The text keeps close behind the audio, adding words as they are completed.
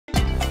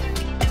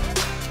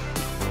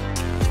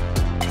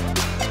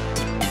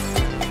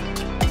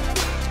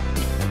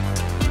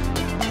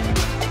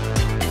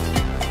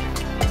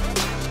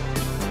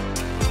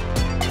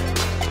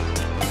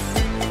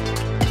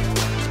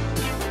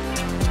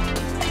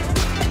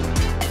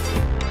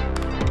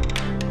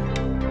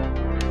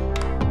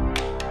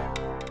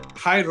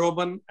Hi,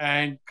 Roman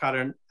and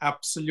Karan.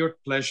 Absolute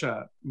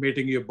pleasure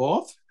meeting you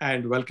both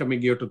and welcoming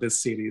you to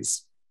this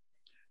series.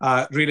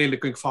 Really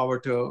looking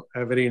forward to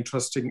a very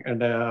interesting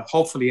and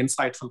hopefully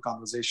insightful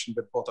conversation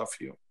with both of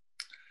you.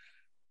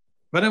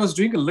 When I was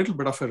doing a little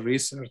bit of a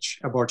research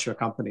about your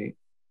company,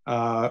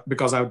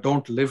 because I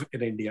don't live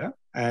in India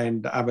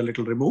and I'm a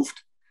little removed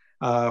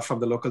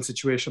from the local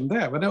situation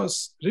there, when I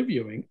was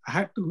reviewing, I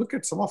had to look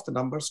at some of the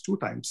numbers 2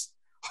 times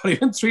or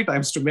even 3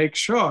 times to make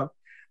sure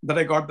that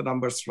I got the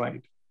numbers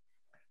right.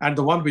 And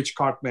the one which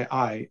caught my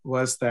eye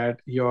was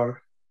that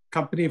your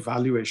company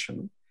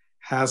valuation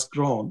has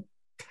grown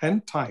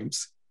 10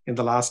 times in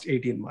the last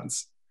 18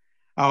 months.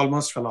 I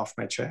almost fell off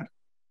my chair.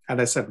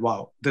 And I said,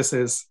 wow, this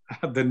is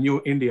the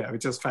new India,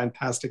 which is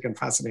fantastic and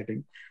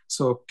fascinating.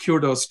 So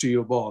kudos to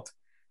you both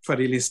for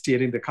really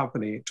steering the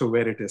company to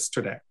where it is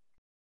today.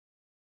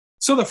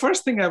 So the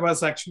first thing I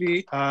was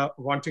actually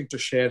wanting to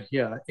share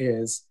here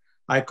is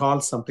I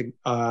call something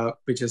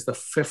which is the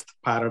fifth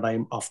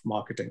paradigm of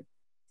marketing.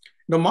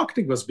 Now,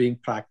 marketing was being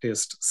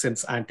practiced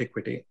since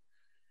antiquity,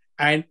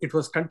 and it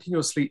was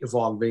continuously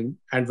evolving.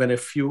 And when a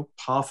few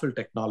powerful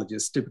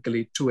technologies,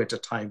 typically 2 at a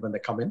time when they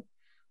come in,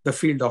 the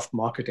field of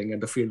marketing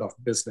and the field of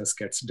business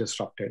gets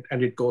disrupted,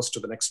 and it goes to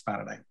the next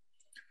paradigm.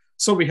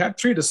 So we had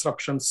 3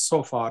 disruptions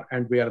so far,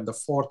 and we are in the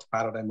 4th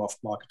paradigm of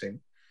marketing.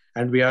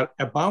 And we are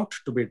about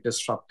to be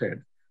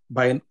disrupted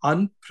by an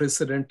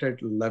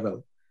unprecedented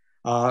level,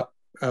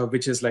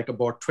 which is like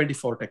about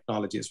 24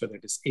 technologies, whether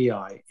it is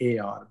AI,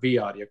 AR,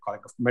 VR, you're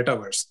calling of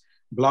metaverse,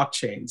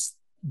 blockchains,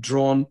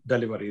 drone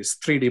deliveries,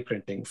 3D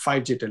printing,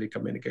 5G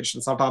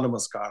telecommunications,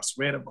 autonomous cars,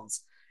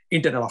 wearables,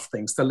 Internet of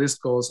Things. The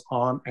list goes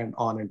on and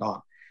on and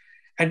on.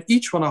 And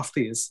each one of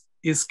these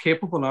is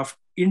capable of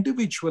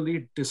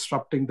individually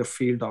disrupting the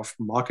field of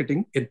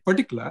marketing in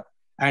particular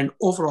and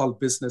overall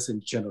business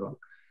in general.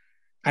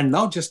 And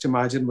now just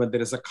imagine when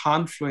there is a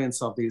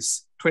confluence of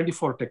these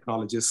 24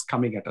 technologies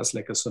coming at us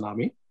like a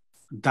tsunami,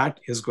 that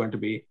is going to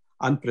be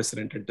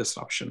unprecedented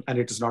disruption. And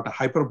it is not a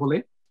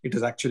hyperbole. It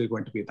is actually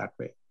going to be that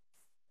way.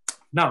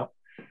 Now,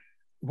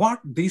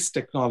 what these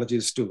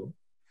technologies do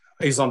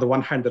is, on the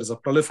one hand, there is a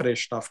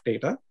proliferation of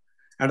data.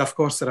 And of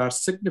course, there are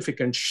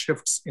significant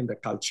shifts in the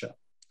culture.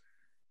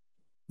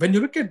 When you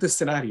look at this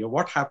scenario,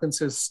 what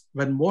happens is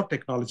when more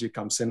technology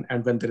comes in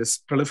and when there is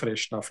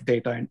proliferation of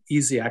data and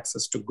easy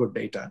access to good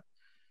data,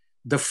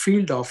 the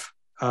field of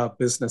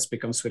business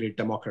becomes very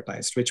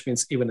democratized, which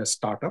means even a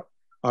startup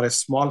or a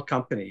small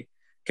company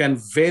can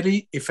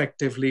very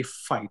effectively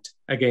fight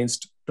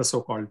against the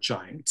so-called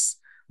giants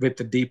with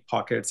the deep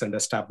pockets and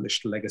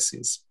established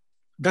legacies.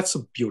 That's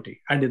a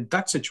beauty. And in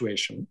that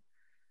situation,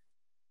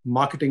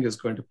 marketing is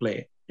going to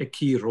play a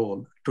key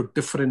role to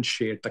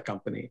differentiate the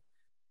company,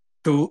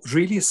 to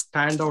really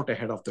stand out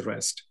ahead of the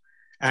rest,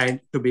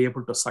 and to be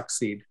able to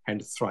succeed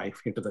and thrive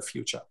into the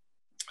future.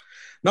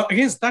 Now,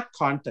 against that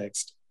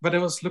context, when I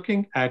was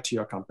looking at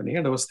your company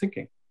and I was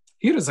thinking,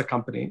 here is a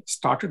company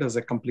started as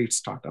a complete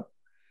startup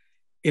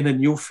in a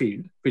new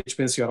field, which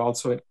means you're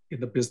also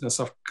in the business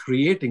of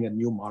creating a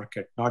new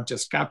market, not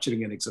just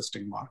capturing an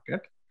existing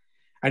market.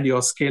 And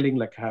your scaling,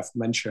 like I have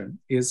mentioned,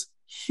 is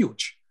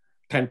huge,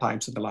 10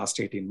 times in the last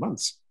 18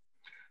 months.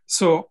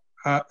 So,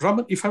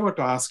 Raman, if I were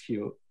to ask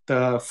you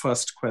the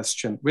first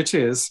question, which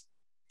is,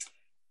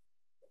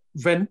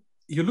 when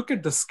you look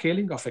at the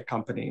scaling of a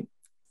company,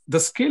 the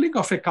scaling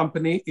of a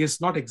company is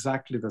not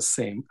exactly the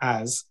same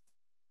as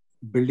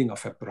building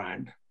of a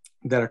brand.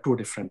 There are 2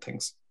 different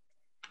things.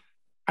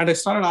 And I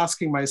started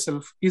asking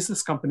myself, is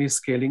this company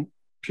scaling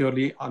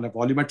purely on a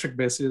volumetric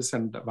basis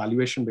and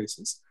valuation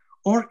basis,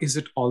 or is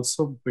it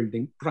also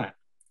building brand?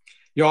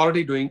 You're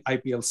already doing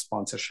IPL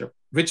sponsorship,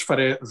 which for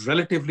a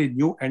relatively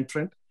new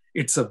entrant,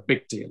 it's a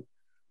big deal.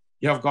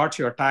 You have got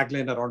your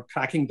tagline around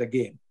cracking the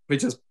game,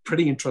 which is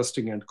pretty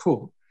interesting and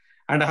cool.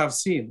 And I have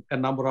seen a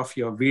number of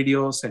your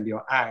videos and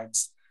your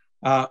ads,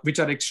 which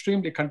are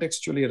extremely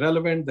contextually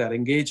relevant. They're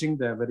engaging,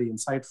 they're very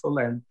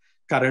insightful, and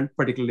Karan,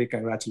 particularly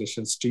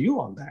congratulations to you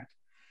on that.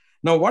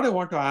 Now, what I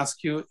want to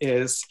ask you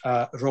is,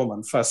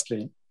 Roman,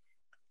 firstly,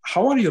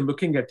 how are you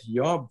looking at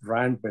your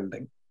brand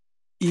building,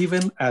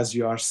 even as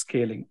you are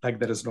scaling like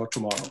there is no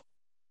tomorrow?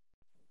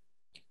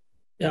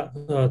 Yeah,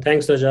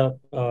 thanks, Raja.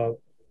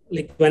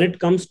 Like when it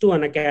comes to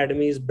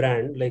Unacademy's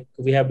brand, like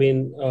we have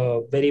been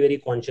very, very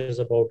conscious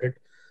about it.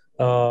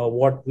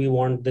 What we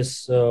want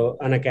this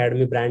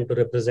Unacademy brand to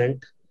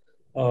represent.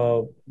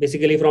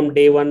 Basically, from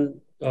day one,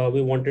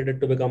 we wanted it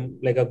to become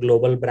like a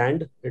global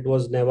brand. It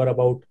was never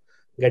about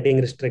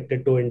getting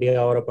restricted to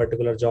India or a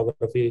particular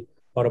geography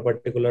or a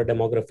particular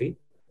demography.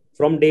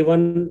 From day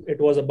one, it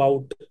was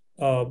about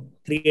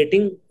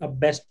creating a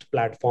best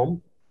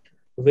platform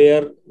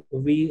where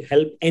we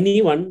help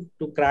anyone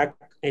to crack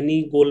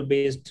any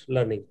goal-based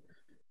learning.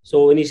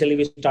 So initially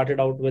we started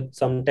out with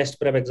some test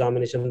prep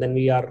examination. Then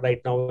we are right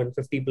now in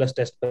 50 plus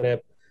test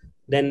prep.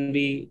 Then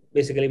we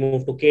basically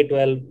moved to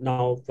K-12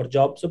 now for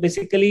jobs. So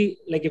basically,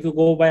 like if you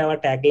go by our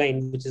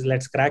tagline, which is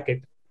let's crack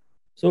it.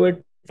 So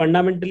it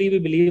fundamentally, we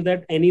believe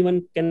that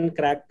anyone can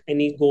crack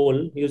any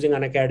goal using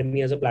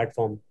Unacademy as a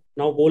platform.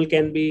 Now goal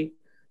can be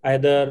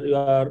Either you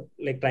are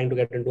like trying to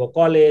get into a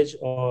college,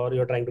 or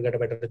you're trying to get a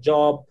better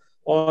job,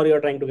 or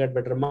you're trying to get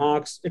better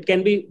marks. It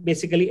can be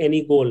basically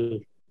any goal.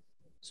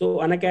 So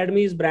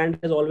Unacademy's brand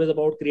is always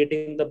about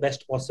creating the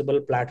best possible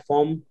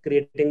platform,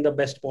 creating the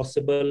best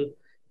possible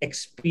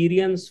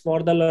experience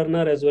for the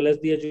learner as well as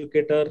the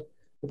educator.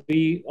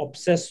 We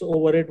obsess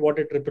over it, what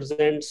it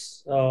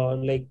represents,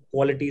 like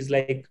qualities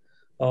like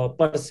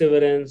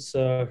perseverance,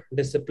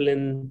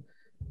 discipline,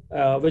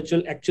 which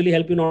will actually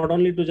help you not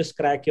only to just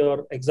crack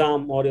your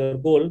exam or your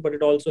goal, but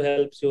it also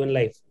helps you in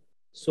life.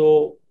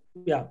 So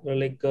yeah,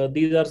 like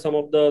these are some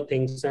of the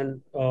things,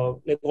 and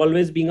like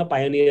always being a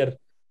pioneer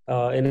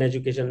in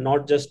education,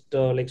 not just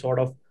like sort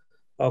of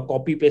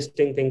copy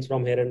pasting things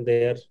from here and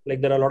there.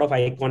 Like there are a lot of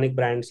iconic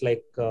brands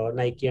like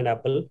Nike and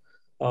Apple.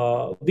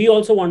 We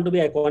also want to be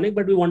iconic,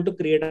 but we want to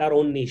create our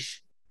own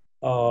niche.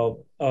 And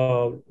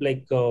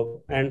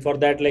for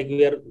that, like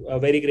we are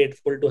very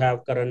grateful to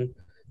have Karan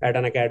at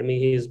Unacademy.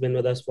 He's been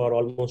with us for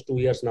almost 2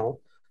 years now.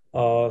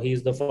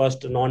 He's the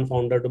first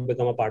non-founder to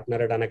become a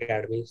partner at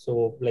Unacademy.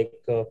 So like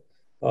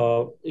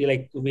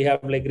we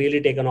have like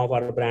really taken off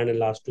our brand in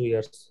last 2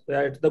 years.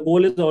 The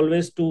goal is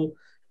always to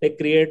like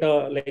create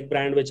a like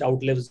brand which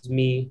outlives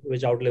me,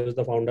 which outlives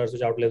the founders,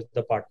 which outlives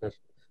the partner.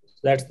 So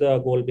that's the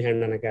goal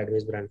behind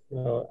Unacademy's brand.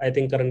 I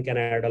think Karan can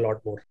add a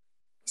lot more.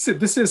 See,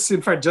 this is,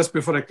 in fact, just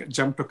before I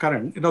jump to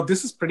Karan,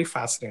 this is pretty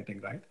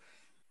fascinating, right?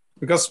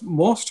 Because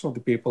most of the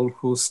people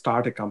who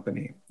start a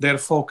company, their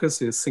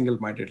focus is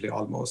single-mindedly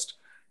almost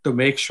to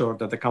make sure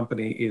that the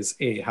company is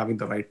having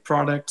the right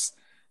products,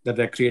 that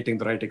they're creating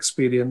the right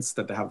experience,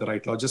 that they have the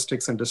right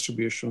logistics and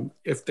distribution,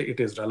 if it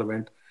is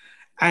relevant,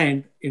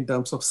 and in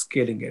terms of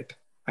scaling it.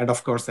 And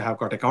of course, they have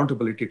got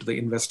accountability to the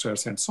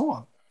investors and so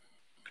on.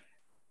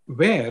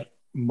 Where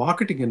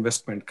marketing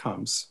investment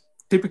comes,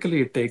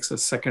 typically it takes a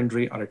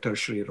secondary or a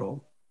tertiary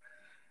role.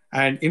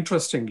 And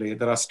interestingly,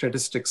 there are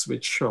statistics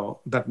which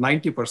show that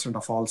 90%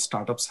 of all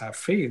startups have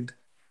failed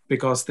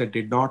because they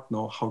did not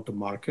know how to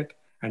market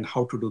and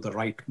how to do the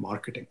right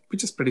marketing,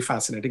 which is pretty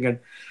fascinating. And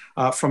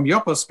from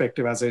your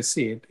perspective, as I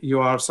see it, you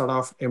are sort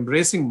of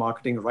embracing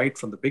marketing right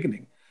from the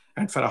beginning.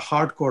 And for a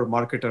hardcore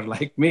marketer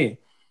like me,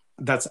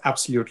 that's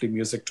absolutely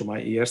music to my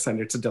ears, and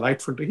it's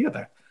delightful to hear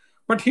that.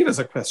 But here is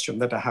a question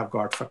that I have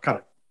got for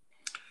Karan.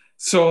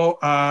 So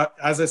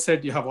as I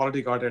said, you have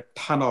already got a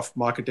ton of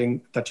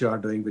marketing that you are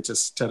doing, which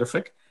is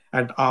terrific.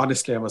 And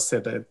honestly, I must say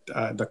that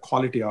the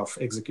quality of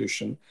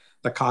execution,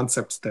 the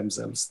concepts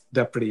themselves,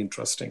 they're pretty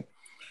interesting.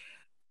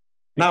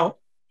 Now,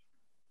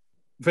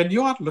 when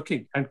you are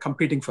looking and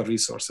competing for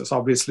resources,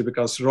 obviously,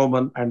 because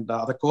Roman and the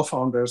other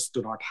co-founders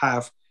do not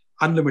have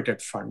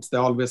unlimited funds, they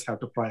always have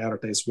to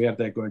prioritize where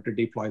they're going to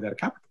deploy their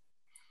capital.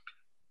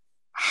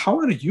 How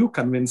are you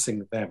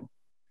convincing them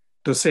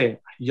to say,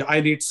 yeah,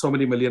 I need so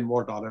many million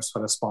more dollars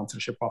for a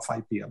sponsorship of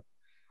IPL,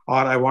 or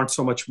I want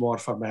so much more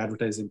for my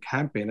advertising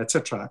campaign,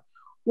 etc.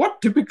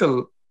 What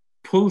typical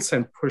pulls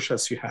and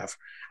pushes you have?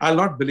 I'll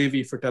not believe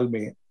you if you tell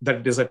me that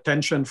it is a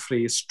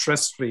tension-free,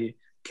 stress-free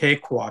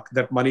cakewalk,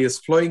 that money is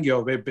flowing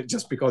your way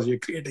just because you're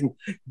creating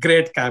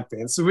great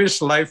campaigns.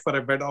 Wish life for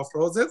a bed of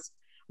roses,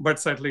 but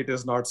certainly it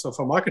is not so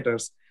for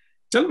marketers.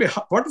 Tell me,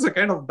 what is the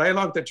kind of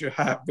dialogue that you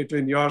have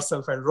between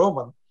yourself and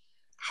Roman?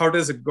 How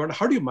does it go?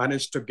 How do you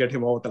manage to get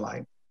him over the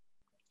line?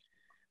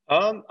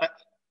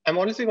 I'm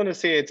honestly going to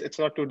say it's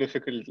not too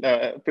difficult.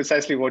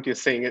 Precisely what you're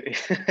saying,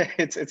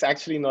 it's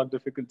actually not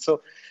difficult.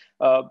 So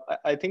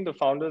I think the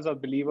founders are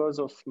believers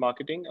of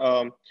marketing.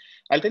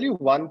 I'll tell you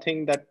one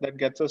thing that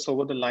gets us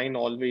over the line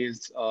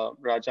always,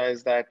 Raja,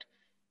 is that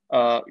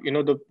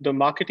the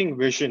marketing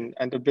vision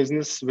and the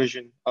business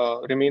vision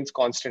remains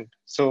constant.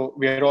 So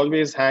we are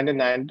always hand in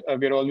hand.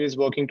 We're always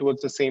working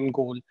towards the same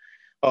goal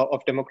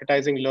of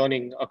democratizing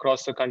learning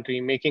across the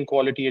country, making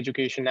quality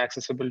education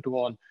accessible to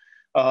all.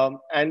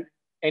 And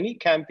any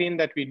campaign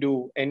that we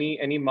do,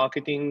 any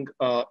marketing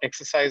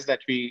exercise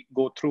that we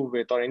go through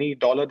with, or any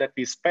dollar that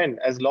we spend,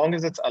 as long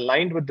as it's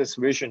aligned with this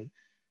vision,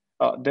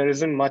 there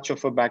isn't much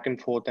of a back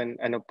and forth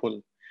and a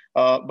pull.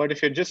 But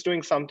if you're just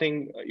doing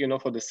something,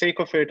 for the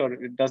sake of it, or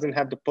it doesn't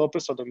have the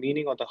purpose or the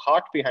meaning or the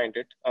heart behind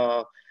it,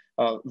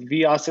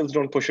 we ourselves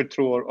don't push it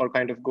through or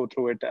kind of go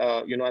through it,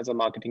 as a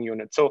marketing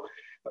unit. So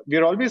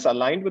we're always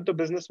aligned with the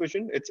business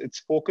vision. It's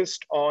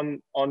focused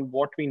on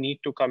what we need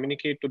to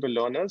communicate to the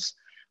learners.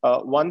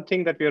 One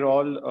thing that we're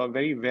all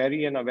very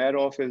wary and aware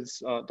of is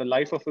the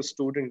life of a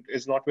student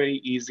is not very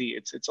easy.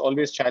 It's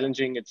always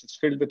challenging. It's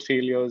filled with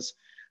failures,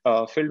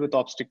 filled with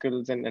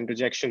obstacles and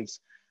rejections.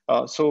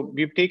 So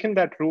we've taken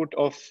that route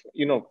of,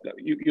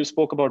 you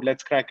spoke about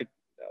let's crack it.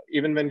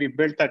 Even when we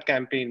built that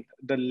campaign,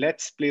 the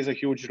let's plays a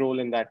huge role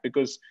in that,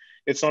 because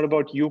it's not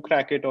about you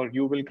crack it or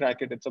you will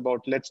crack it. It's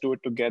about let's do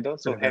it together.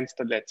 So hence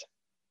the let's.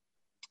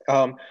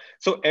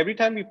 So every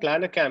time we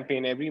plan a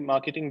campaign, every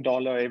marketing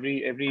dollar,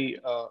 every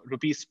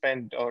rupee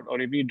spent or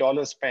every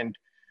dollar spent,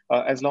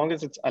 as long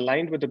as it's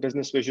aligned with the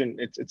business vision,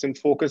 it's in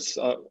focus,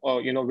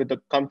 with the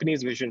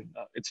company's vision,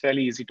 it's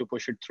fairly easy to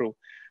push it through.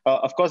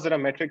 Of course, there are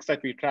metrics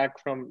that we track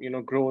from,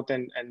 growth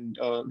and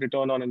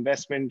return on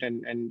investment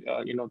and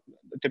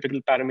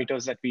typical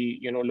parameters that we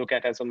look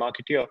at as a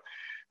marketeer.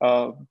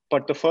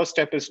 But the first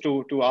step is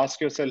to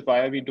ask yourself,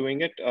 why are we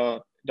doing it?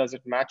 Does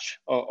it match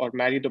or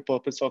marry the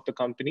purpose of the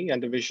company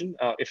and the vision?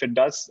 If it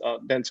does,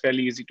 then it's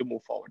fairly easy to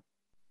move forward.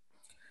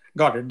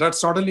 Got it.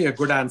 That's not only a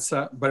good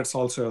answer, but it's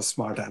also a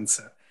smart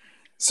answer.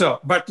 So,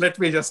 but let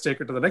me just take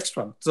it to the next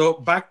one. So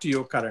back to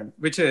you, Karan,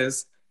 which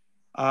is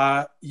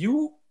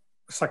you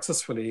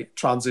successfully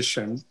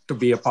transitioned to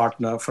be a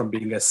partner from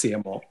being a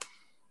CMO.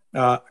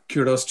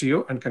 Kudos to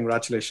you and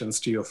congratulations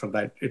to you for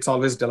that. It's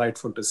always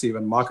delightful to see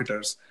when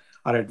marketers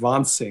are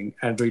advancing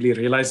and really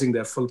realizing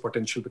their full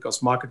potential,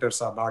 because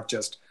marketers are not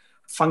just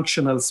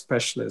functional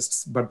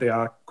specialists, but they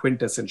are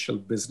quintessential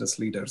business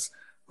leaders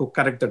who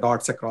connect the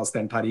dots across the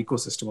entire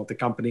ecosystem of the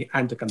company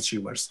and the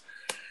consumers.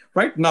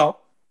 Right now,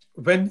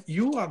 when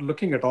you are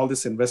looking at all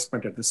this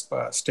investment at this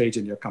stage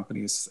in your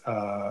company's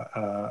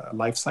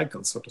life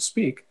cycle, so to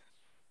speak,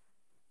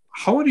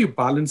 how are you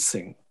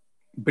balancing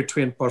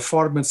between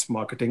performance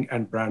marketing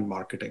and brand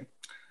marketing?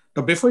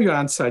 Now, before you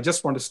answer, I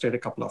just want to state a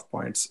couple of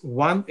points.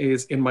 One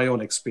is, in my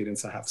own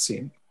experience, I have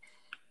seen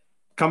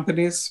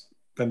companies,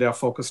 when they are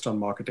focused on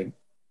marketing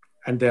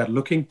and they are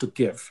looking to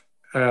give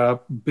a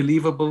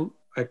believable,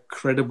 a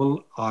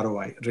credible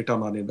ROI,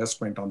 return on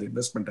investment, on the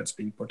investment that's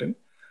being put in,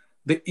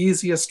 the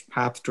easiest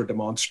path to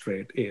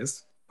demonstrate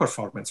is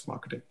performance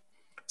marketing.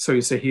 So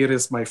you say, here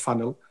is my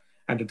funnel,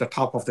 and at the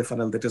top of the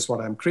funnel, that is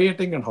what I'm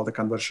creating and how the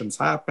conversions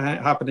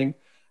happening,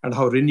 and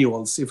how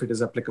renewals, if it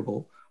is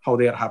applicable, how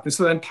they are happening.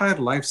 So the entire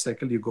life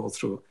cycle you go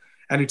through,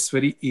 and it's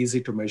very easy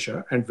to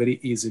measure and very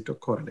easy to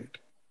correlate.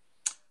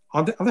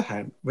 On the other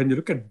hand, when you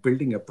look at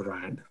building a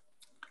brand,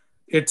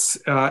 it's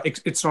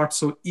not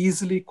so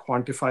easily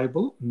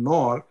quantifiable,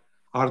 nor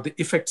are the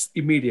effects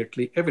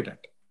immediately evident.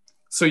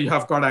 So you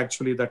have got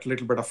actually that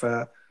little bit of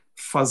a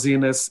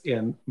fuzziness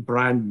in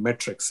brand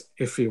metrics,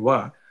 if you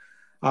were.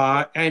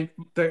 And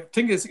the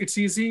thing is, it's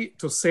easy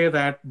to say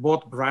that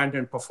both brand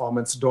and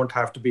performance don't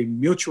have to be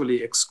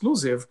mutually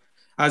exclusive.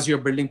 As you're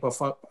building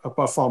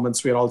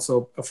performance, we're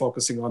also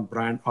focusing on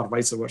brand, or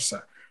vice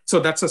versa. So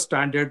that's a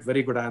standard,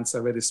 very good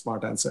answer, very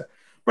smart answer.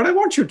 But I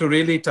want you to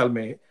really tell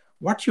me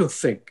what you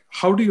think.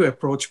 How do you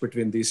approach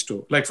between these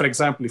two? Like, for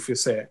example, if you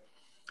say,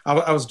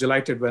 I was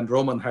delighted when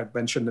Roman had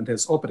mentioned in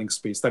his opening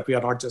speech that we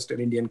are not just an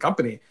Indian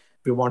company,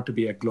 we want to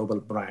be a global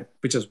brand,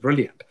 which is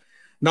brilliant.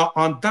 Now,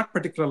 on that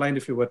particular line,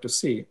 if you were to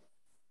see,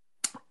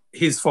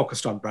 he's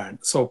focused on brand.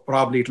 So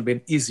probably it'll be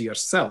an easier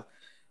sell.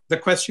 The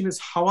question is,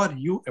 how are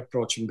you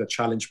approaching the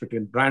challenge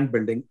between brand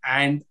building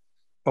and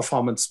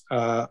performance,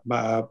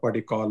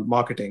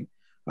 marketing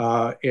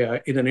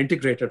in an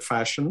integrated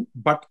fashion,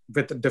 but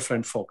with a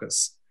different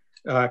focus?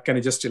 Can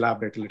you just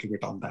elaborate a little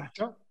bit on that?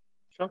 Sure.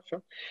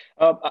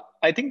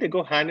 I think they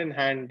go hand in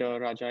hand,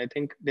 Raja. I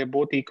think they're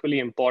both equally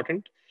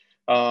important.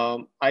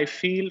 I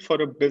feel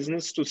for a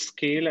business to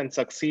scale and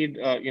succeed,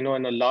 in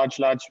a large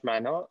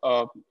manner,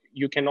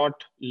 you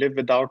cannot live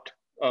without,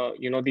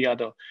 the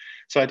other.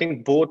 So I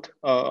think both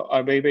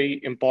are very,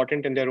 very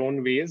important in their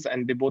own ways,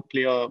 and they both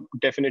play a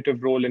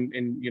definitive role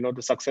in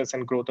the success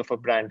and growth of a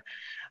brand.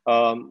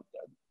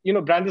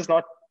 Brand is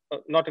not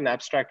an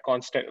abstract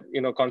concept.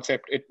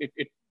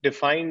 It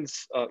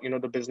defines,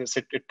 the business.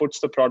 It puts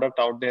the product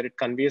out there. It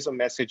conveys a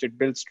message. It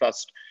builds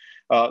trust.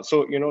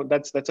 So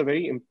that's a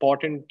very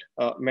important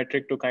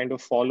metric to kind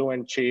of follow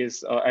and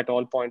chase at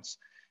all points.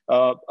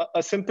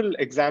 A simple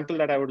example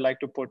that I would like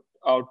to put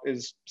out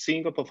is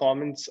seeing a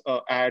performance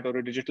ad or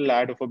a digital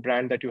ad of a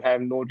brand that you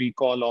have no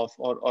recall of,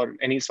 or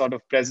any sort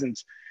of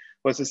presence,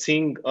 versus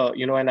seeing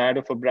an ad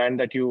of a brand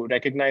that you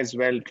recognize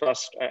well,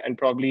 trust, and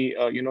probably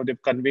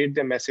they've conveyed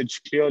their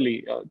message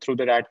clearly through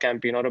their ad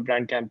campaign or a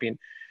brand campaign.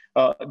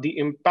 The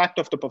impact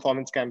of the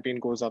performance campaign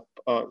goes up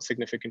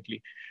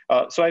significantly.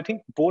 So I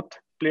think both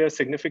play a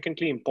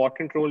significantly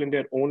important role in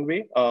their own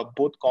way.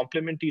 Both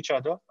complement each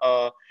other.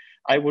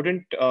 I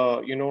wouldn't,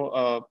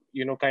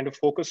 kind of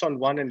focus on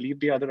one and leave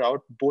the other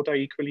out. Both are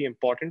equally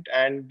important.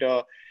 And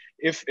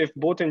if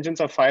both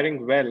engines are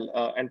firing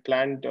well and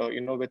planned,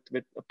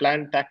 with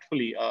planned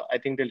tactfully, I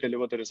think they'll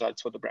deliver the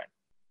results for the brand.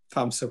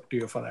 Thumbs up to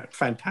you for that.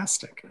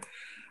 Fantastic.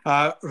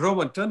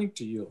 Roman, turning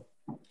to you.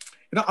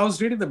 I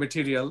was reading the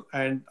material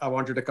and I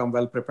wanted to come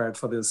well prepared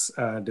for this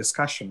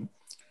discussion.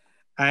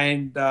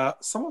 And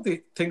some of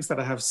the things that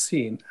I have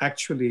seen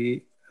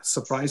actually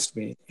surprised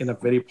me in a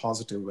very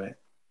positive way.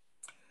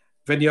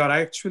 When you're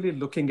actually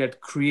looking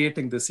at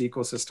creating this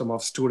ecosystem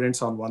of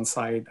students on one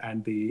side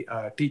and the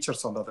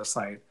teachers on the other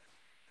side,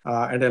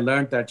 and I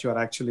learned that you're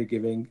actually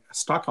giving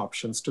stock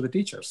options to the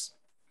teachers,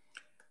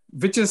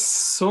 which is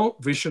so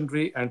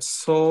visionary and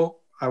so,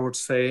 I would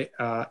say,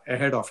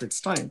 ahead of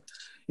its time.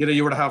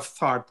 You would have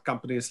thought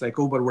companies like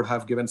Uber would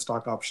have given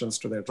stock options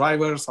to their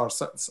drivers or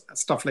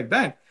stuff like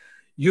that.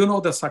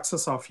 The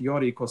success of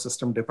your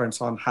ecosystem depends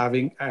on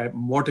having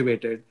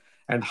motivated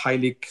and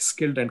highly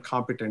skilled and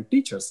competent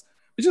teachers,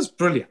 which is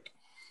brilliant.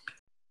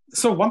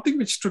 So one thing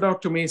which stood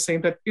out to me is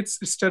saying that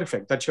it's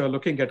terrific that you're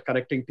looking at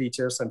connecting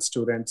teachers and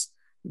students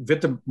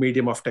with the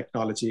medium of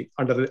technology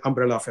under the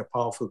umbrella of a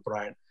powerful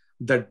brand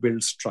that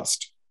builds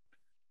trust.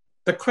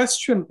 The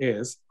question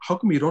is, how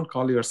come you don't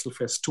call yourself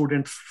a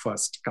student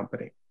first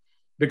company?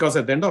 Because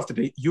at the end of the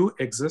day, you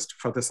exist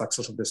for the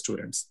success of the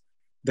students.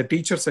 The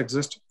teachers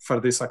exist for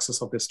the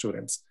success of the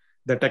students.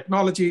 The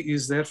technology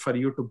is there for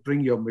you to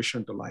bring your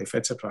mission to life,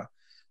 etc.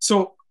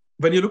 So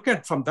when you look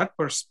at from that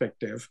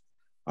perspective,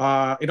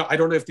 I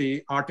don't know if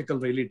the article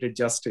really did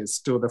justice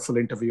to the full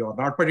interview or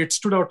not, but it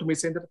stood out to me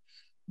saying that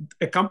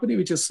a company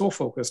which is so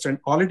focused and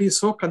already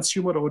so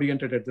consumer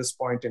oriented at this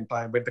point in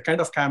time, with the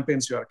kind of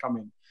campaigns you are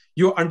coming,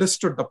 you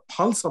understood the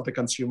pulse of the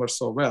consumer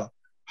so well.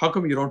 How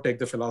come you don't take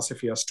the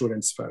philosophy of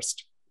students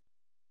first?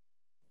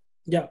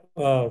 Yeah.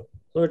 So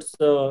it's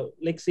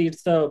see,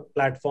 it's a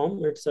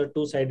platform. It's a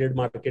two-sided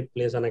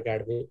marketplace,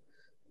 Unacademy.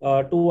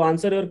 To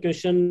answer your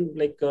question,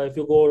 if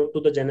you go to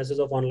the genesis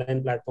of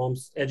online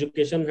platforms,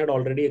 education had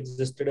already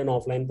existed in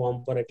offline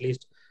form for at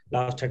least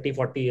last 30,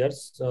 40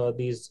 years.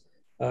 These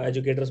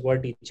educators were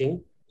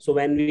teaching. So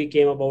when we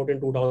came about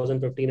in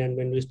 2015 and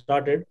when we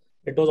started,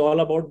 it was all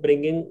about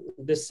bringing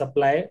this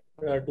supply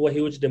to a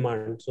huge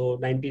demand. So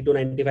 90 to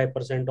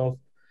 95% of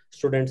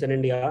students in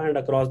India and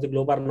across the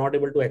globe are not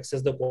able to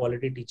access the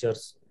quality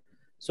teachers.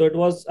 So it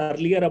was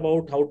earlier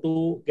about how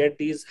to get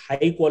these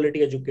high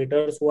quality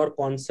educators who are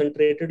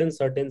concentrated in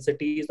certain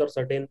cities or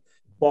certain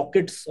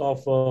pockets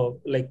of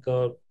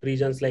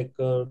regions like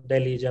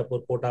Delhi, Jaipur,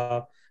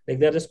 Kota. Like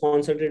they're just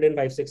concentrated in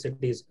 5, 6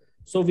 cities.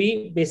 So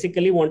we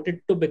basically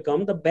wanted to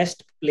become the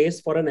best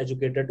place for an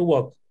educator to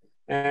work.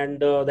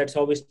 And that's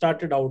how we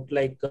started out.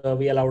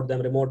 We allowed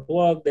them remote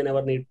work. They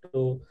never need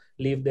to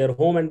leave their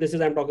home. And this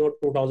is, I'm talking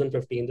about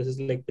 2015. This is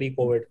like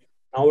pre-COVID.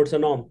 Now it's a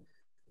norm.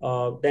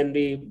 Then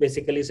we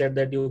basically said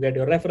that you get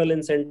your referral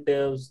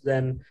incentives.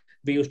 Then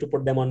we used to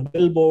put them on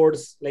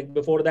billboards. Like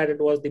before that,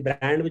 it was the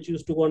brand which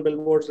used to go on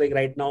billboards. Like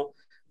right now,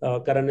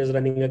 Karan is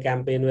running a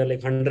campaign where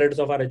like hundreds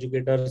of our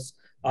educators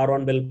are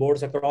on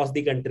billboards across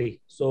the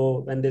country. So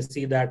when they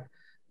see that,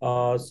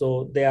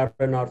 so they are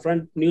in our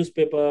front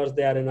newspapers,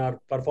 they are in our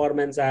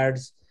performance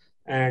ads.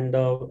 And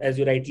as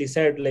you rightly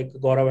said, like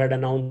Gaurav had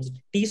announced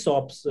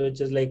TSOPs,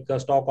 which is like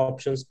stock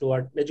options to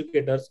our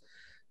educators.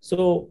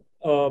 So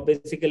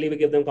basically we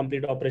give them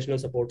complete operational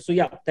support. So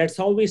yeah, that's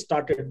how we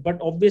started. But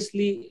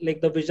obviously,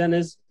 like the vision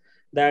is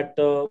that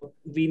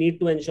we need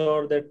to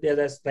ensure that,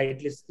 as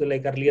rightly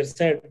like earlier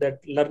said, that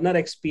learner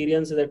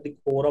experience is at the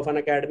core of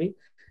Unacademy.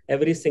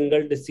 Every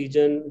single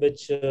decision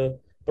which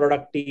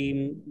product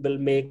team will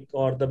make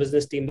or the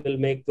business team will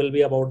make will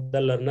be about the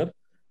learner.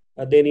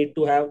 They need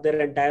to have their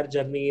entire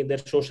journey, their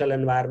social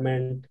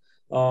environment,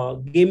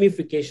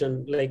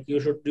 gamification. Like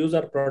you should use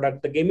our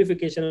product. The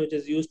gamification which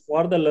is used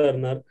for the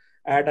learner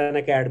at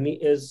Unacademy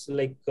is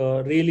like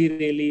really,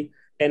 really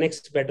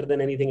 10x better than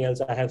anything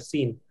else I have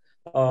seen.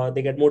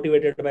 They get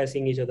motivated by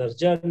seeing each other's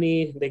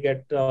journey. They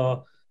get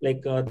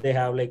they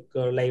have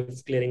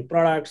life clearing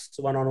products,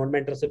 one-on-one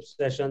mentorship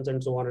sessions,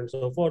 and so on and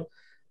so forth.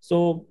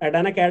 So at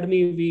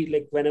Unacademy, we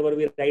like whenever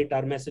we write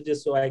our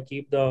messages, so I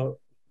keep the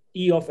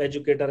E of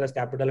educator as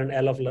capital and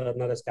L of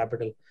learner as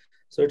capital.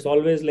 So it's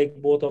always like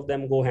both of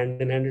them go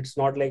hand in hand. It's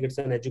not like it's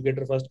an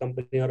educator first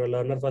company or a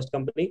learner first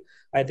company.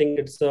 I think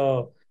it's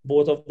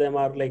both of them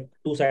are like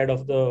two sides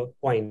of the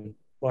coin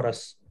for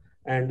us.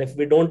 And if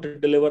we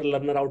don't deliver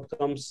learner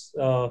outcomes,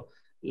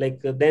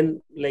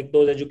 then like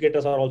those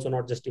educators are also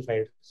not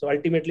justified. So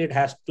ultimately, it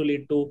has to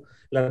lead to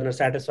learner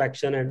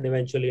satisfaction and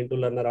eventually into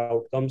learner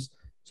outcomes,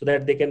 so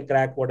that they can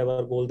crack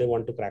whatever goal they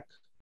want to crack.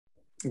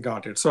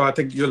 Got it. So I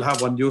think you'll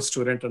have one new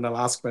student, and I'll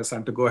ask my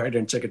son to go ahead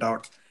and check it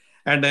out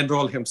and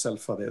enroll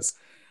himself for this.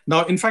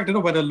 Now, in fact,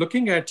 when I'm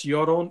looking at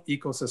your own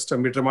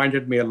ecosystem, it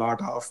reminded me a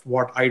lot of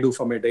what I do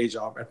for my day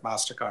job at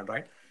Mastercard,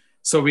 right?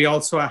 So we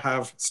also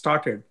have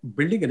started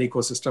building an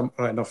ecosystem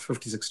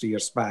 50, 60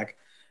 years back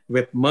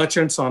with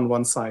merchants on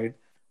one side,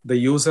 the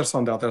users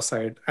on the other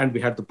side, and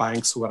we had the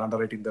banks who are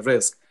underwriting the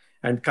risk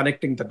and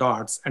connecting the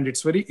dots. And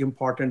it's very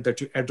important that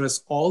you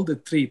address all the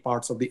three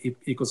parts of the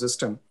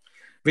ecosystem,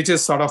 which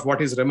is sort of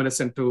what is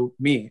reminiscent to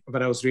me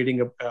when I was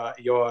reading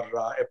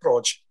your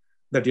approach,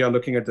 that you're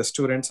looking at the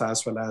students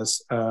as well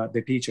as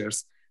the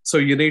teachers. So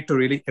you need to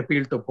really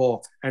appeal to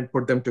both and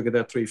put them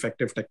together through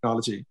effective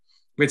technology,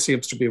 which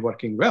seems to be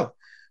working well.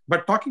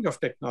 But talking of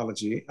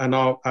technology, and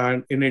now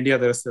in India,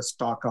 there's this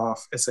talk of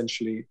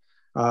essentially,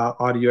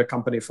 are you a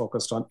company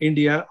focused on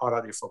India or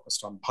are you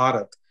focused on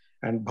Bharat?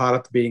 And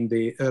Bharat being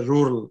the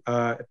rural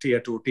tier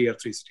 2, tier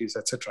 3 cities,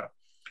 etc.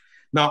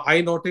 Now,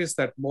 I noticed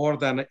that more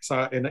than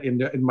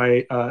in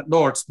my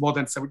notes, more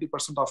than 70%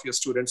 of your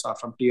students are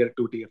from tier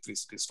 2, tier 3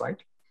 cities, right?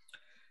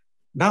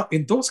 Now,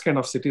 in those kind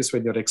of cities,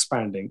 when you're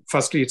expanding,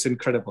 firstly, it's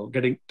incredible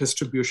getting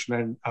distribution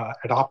and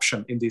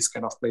adoption in these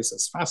kind of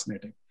places,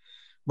 fascinating.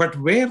 But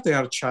where they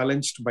are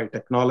challenged by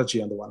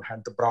technology on the one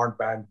hand, the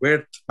broadband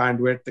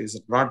bandwidth, is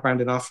it broadband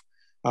enough?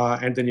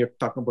 And then you're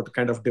talking about the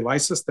kind of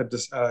devices that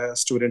the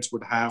students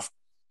would have.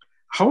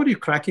 How are you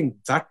cracking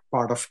that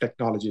part of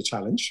technology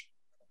challenge?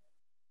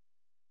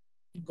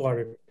 Got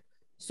it.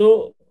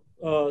 So,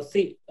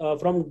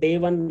 from day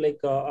one,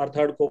 our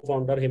third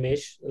co-founder,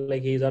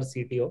 Himesh, he's our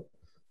CTO.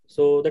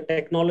 So the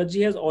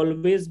technology has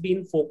always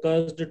been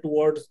focused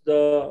towards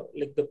the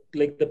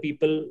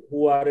people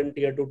who are in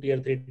tier 2, tier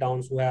 3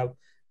 towns who have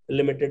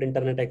limited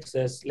internet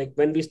access. Like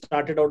when we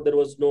started out, there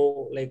was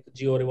no like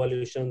geo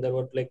revolution. There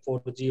were like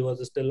 4G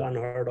was still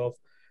unheard of.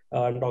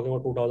 I'm talking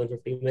about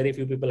 2015. Very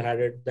few people had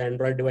it. The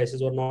Android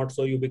devices were not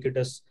so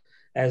ubiquitous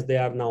as they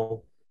are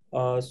now.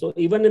 So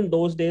even in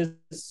those days,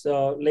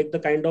 like the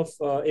kind of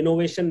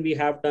innovation we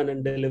have done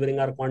in delivering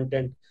our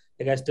content,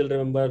 like I still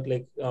remember,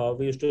 like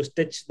we used to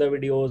stitch the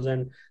videos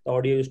and the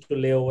audio used to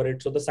lay over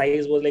it. So the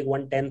size was like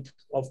 1/10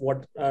 of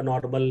what a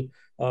normal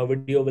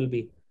video will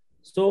be.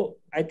 So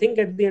I think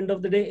at the end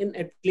of the day, in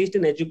at least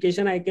in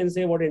education, I can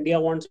say what India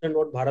wants and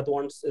what Bharat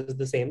wants is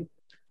the same.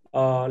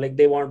 Like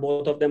they want,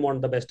 both of them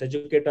want the best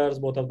educators,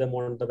 both of them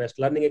want the best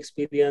learning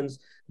experience,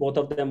 both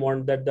of them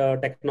want that the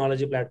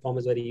technology platform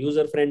is very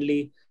user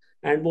friendly,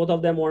 and both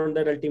of them want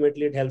that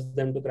ultimately it helps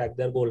them to crack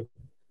their goal.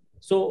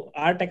 So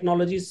our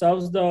technology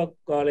serves the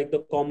like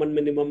the common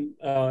minimum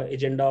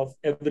agenda of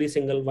every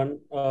single one,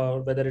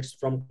 whether it's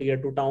from tier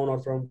 2 town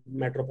or from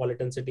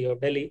metropolitan city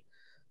of Delhi.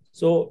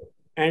 So,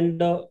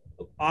 and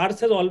ours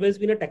has always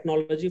been a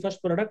technology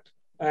first product,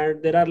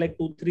 and there are like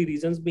 2 3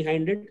 reasons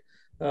behind it.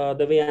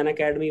 The way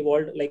Unacademy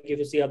evolved, like if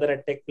you see other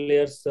edtech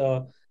players,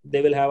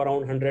 they will have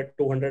around 100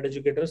 200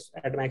 educators,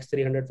 at max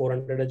 300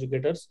 400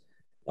 educators.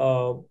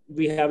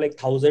 We have like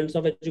thousands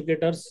of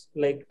educators,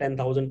 like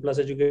 10,000 plus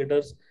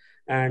educators.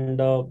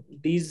 And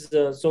these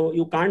so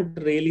you can't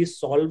really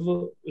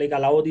solve, like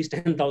allow these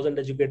 10,000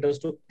 educators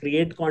to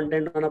create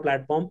content on a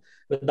platform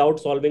without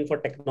solving for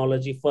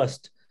technology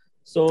first.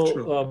 So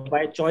True.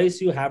 by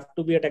choice, you have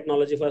to be a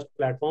technology first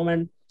platform.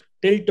 And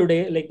till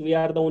today, like we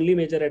are the only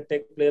major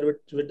edtech player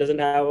which doesn't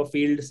have a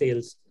field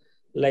sales.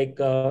 Like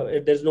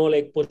there's no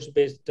like push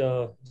based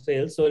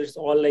sales. So it's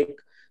all like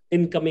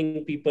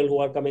incoming people who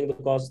are coming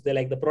because they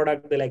like the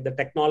product, they like the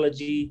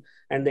technology,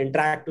 and they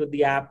interact with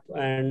the app.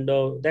 And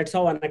that's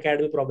how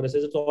Unacademy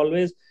progresses. It's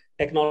always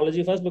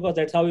technology first because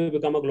that's how you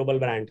become a global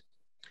brand.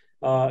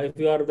 If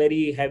you are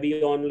very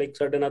heavy on like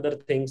certain other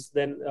things,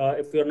 then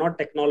if you're not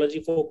technology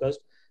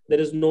focused, there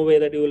is no way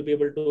that you will be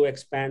able to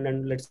expand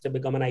and let's say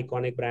become an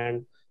iconic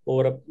brand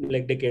over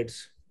like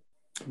decades.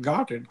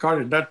 Got it.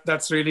 Got it.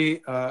 That's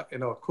really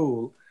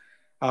cool.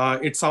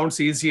 It sounds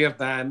easier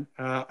than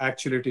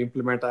actually to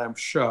implement, I am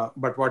sure,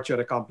 but what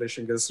you're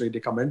accomplishing is really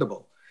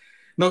commendable.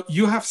 Now,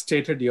 you have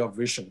stated your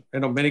vision.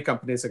 Many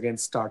companies again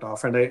start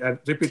off, and I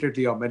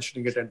repeatedly are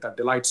mentioning it, and that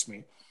delights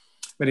me.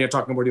 When you're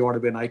talking about you want to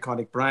be an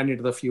iconic brand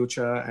into the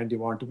future, and you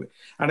want to be,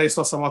 and I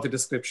saw some of the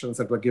descriptions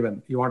that were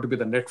given. You want to be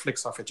the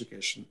Netflix of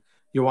education.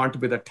 You want to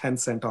be the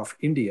Tencent of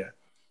India.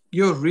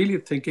 You're really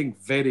thinking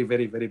very,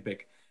 very, very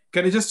big.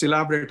 Can you just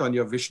elaborate on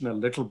your vision a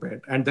little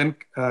bit? And then,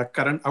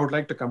 Karan, I would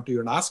like to come to you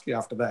and ask you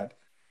after that,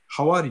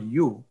 how are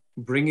you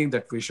bringing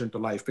that vision to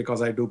life?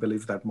 Because I do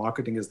believe that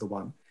marketing is the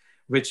one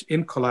which,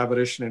 in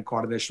collaboration and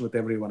coordination with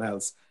everyone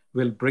else,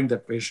 will bring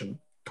that vision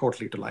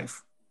totally to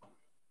life.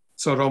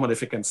 So, Roman,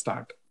 if you can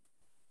start.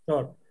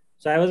 Sure.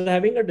 So I was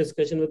having a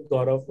discussion with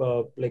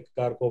Gaurav, like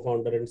our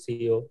co-founder and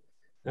CEO.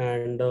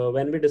 And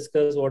when we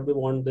discussed what we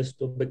want this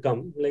to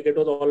become, like it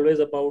was always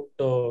about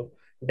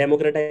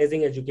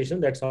democratizing education.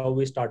 That's how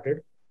we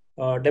started.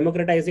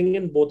 Democratizing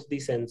in both the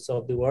sense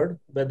of the word,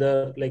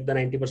 whether like the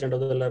 90% of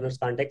the learners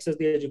can't access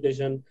the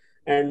education,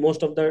 and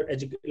most of the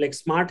like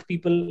smart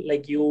people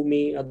like you,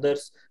 me,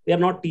 others, they are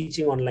not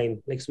teaching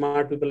online. Like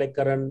smart people like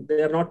Karan,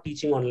 they are not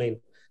teaching online.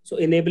 So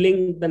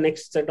enabling the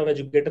next set of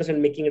educators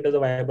and making it as a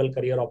viable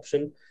career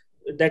option,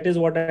 that is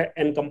what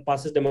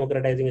encompasses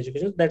democratizing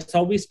education. That's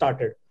how we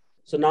started.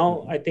 So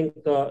now I think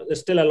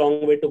there's still a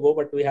long way to go,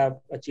 but we have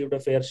achieved a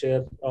fair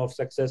share of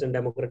success in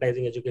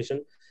democratizing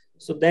education.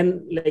 So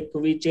then, like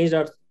we changed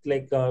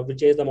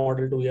the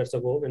model 2 years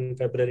ago in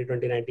February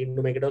 2019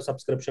 to make it a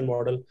subscription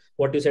model.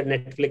 What you said,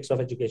 Netflix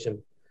of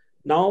education.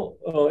 Now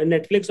in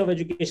Netflix of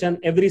education,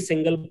 every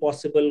single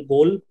possible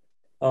goal,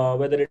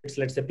 whether it's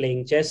let's say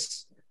playing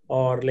chess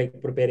or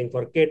like preparing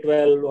for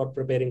K-12 or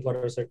preparing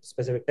for a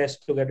specific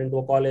test to get into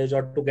a college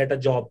or to get a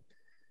job.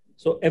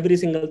 So every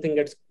single thing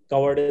gets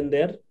covered in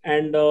there.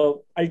 And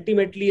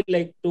ultimately,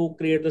 like to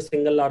create the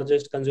single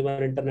largest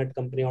consumer internet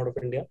company out of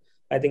India,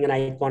 I think an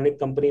iconic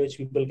company which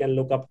people can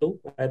look up to.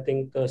 I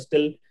think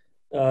still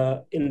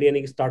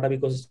Indian startup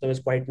ecosystem is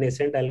quite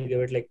nascent. I'll give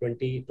it like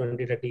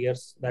 30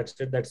 years. That's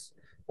it. That's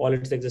all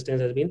its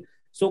existence has been.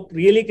 So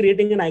really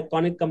creating an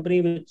iconic company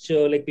which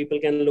like people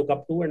can look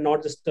up to, and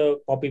not just a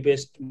copy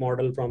paste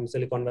model from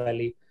Silicon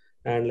Valley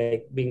and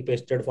like being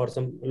pasted for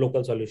some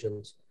local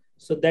solutions.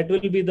 So that will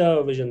be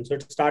the vision. So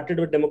it started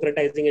with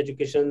democratizing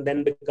education,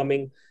 then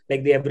becoming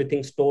like the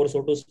everything store,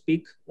 so to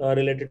speak,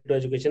 related to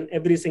education.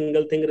 Every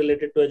single thing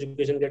related to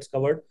education gets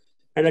covered,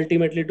 and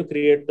ultimately to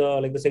create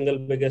the single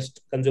biggest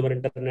consumer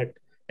internet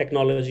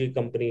technology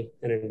company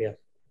in India.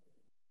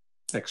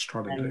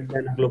 Extraordinary. And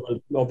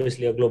then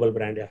obviously a global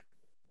brand. Yeah.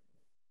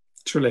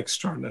 Truly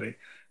extraordinary.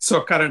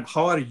 So, Karan,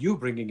 how are you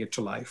bringing it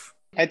to life?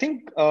 I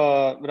think,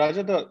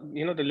 Raja, the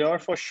lure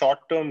for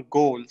short-term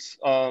goals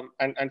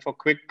and for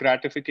quick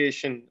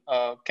gratification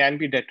can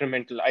be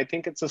detrimental. I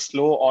think it's a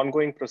slow,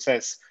 ongoing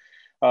process.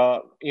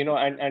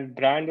 And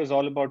brand is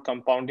all about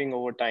compounding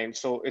over time.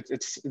 So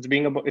it's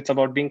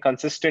about being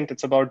consistent.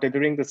 It's about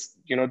delivering this,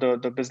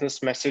 the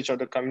business message or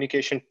the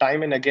communication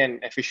time and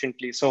again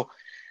efficiently. So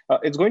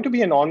it's going to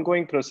be an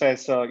ongoing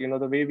process.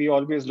 The way we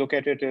always look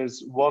at it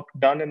is work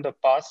done in the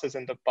past is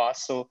in the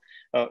past. So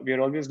we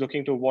are always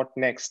looking to what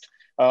next.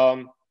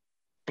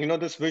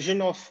 This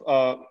vision of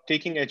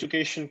taking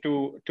education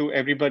to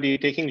everybody,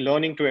 taking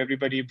learning to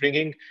everybody,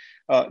 bringing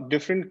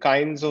different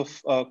kinds of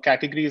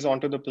categories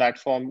onto the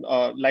platform,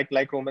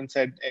 like Roman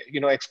said,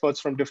 experts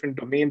from different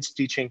domains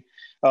teaching.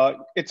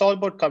 It's all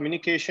about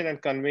communication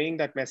and conveying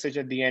that message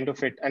at the end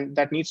of it, and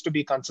that needs to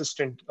be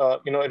consistent,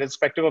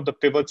 irrespective of the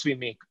pivots we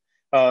make.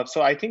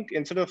 So I think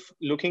instead of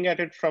looking at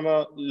it from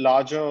a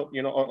larger,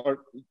 or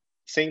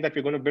saying that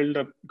we're going to build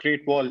a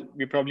great wall,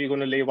 we're probably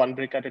going to lay one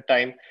brick at a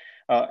time.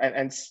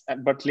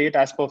 But lay it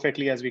as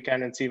perfectly as we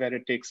can and see where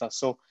it takes us.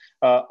 So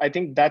I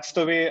think that's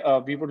the way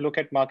we would look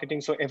at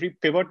marketing. So every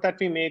pivot that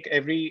we make,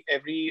 every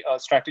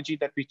strategy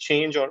that we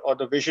change, or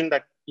the vision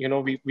that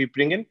we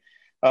bring in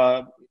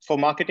for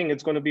marketing,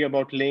 it's going to be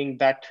about laying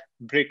that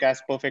brick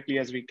as perfectly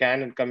as we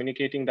can and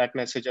communicating that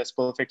message as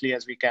perfectly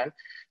as we can.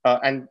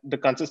 And the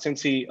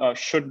consistency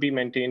should be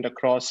maintained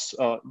across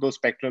those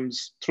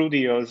spectrums through the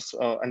years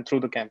and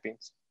through the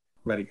campaigns.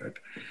 Very good.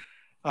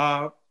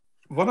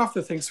 One of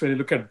the things when you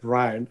look at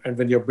brand and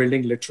when you're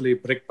building literally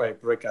brick by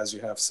brick, as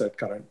you have said,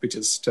 Karan, which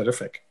is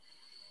terrific.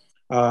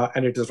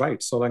 And it is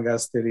right. So long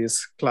as there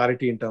is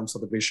clarity in terms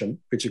of the vision,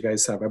 which you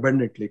guys have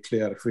abundantly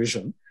clear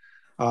vision,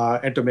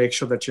 and to make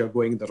sure that you're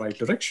going in the right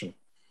direction.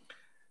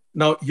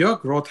 Now, your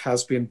growth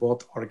has been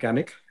both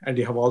organic and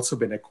you have also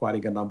been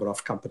acquiring a number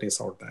of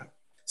companies out there.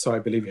 So I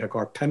believe you have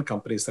got 10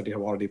 companies that you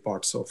have already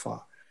bought so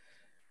far.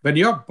 When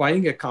you're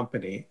buying a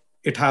company,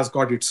 it has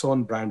got its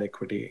own brand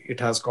equity. It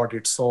has got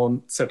its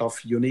own set of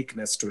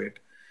uniqueness to it.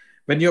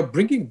 When you're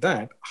bringing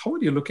that, how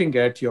are you looking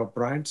at your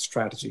brand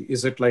strategy?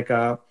 Is it like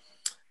a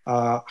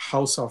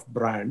house of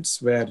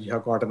brands where you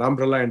have got an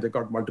umbrella and they've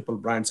got multiple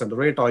brands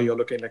under it, or you're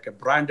looking like a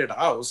branded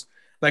house,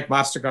 like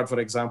Mastercard, for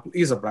example,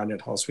 is a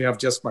branded house. We have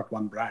just but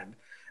one brand.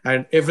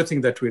 And everything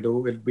that we do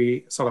will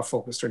be sort of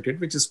focused on it,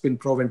 which has been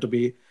proven to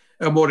be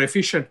a more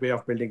efficient way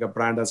of building a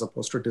brand as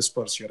opposed to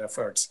disperse your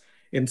efforts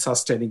in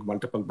sustaining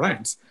multiple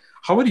brands.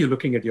 How are you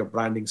looking at your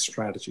branding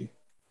strategy?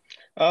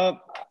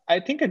 I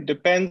think it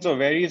depends or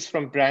varies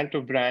from brand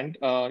to brand.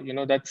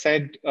 That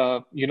said,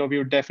 we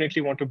would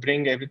definitely want to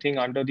bring everything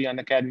under the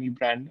Unacademy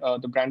brand.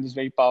 The brand is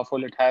very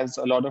powerful. It has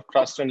a lot of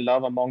trust and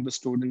love among the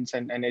students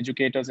and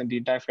educators and the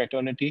entire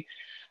fraternity.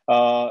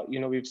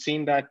 We've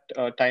seen that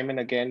time and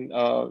again,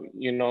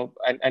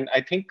 and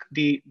I think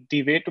the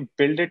way to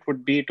build it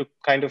would be to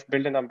kind of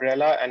build an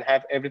umbrella and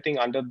have everything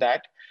under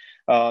that.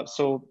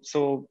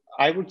 So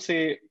I would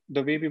say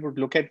the way we would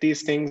look at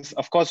these things,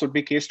 of course, would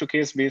be case to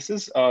case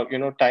basis,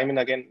 time and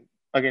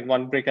again,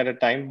 one brick at a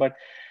time.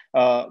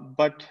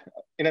 But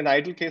in an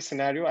ideal case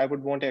scenario, I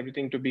would want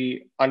everything to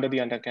be under the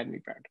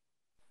Unacademy brand.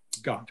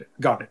 Got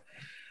it.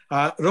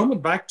 Roman,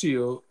 back to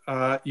you.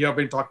 You have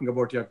been talking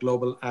about your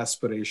global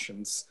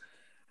aspirations.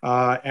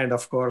 And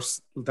of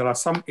course, there are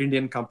some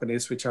Indian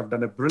companies which have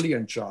done a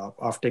brilliant job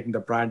of taking the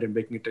brand and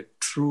making it a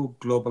true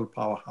global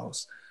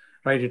powerhouse.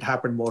 Right? It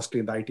happened mostly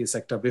in the IT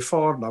sector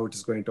before. Now it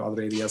is going to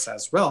other areas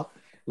as well,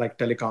 like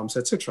telecoms,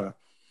 etc.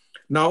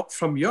 Now,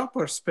 from your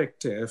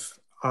perspective,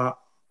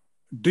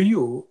 do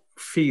you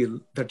feel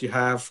that you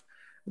have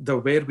the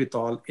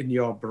wherewithal in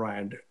your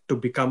brand to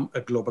become a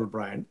global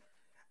brand?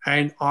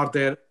 And are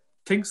there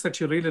things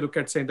that you really look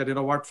at saying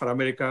that, for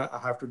America, I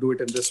have to do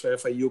it in this way.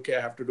 For UK,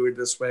 I have to do it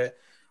this way.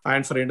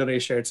 And for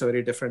Indonesia, it's a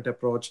very different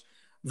approach.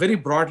 Very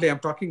broadly, I'm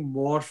talking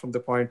more from the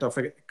point of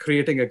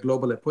creating a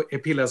global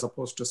appeal as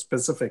opposed to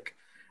specific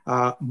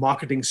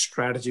marketing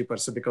strategy per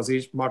se, because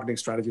each marketing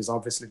strategy is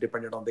obviously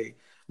dependent on the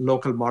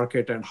local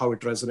market and how it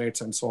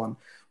resonates and so on.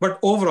 But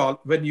overall,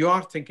 when you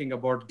are thinking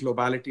about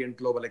globality and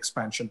global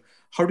expansion,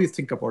 how do you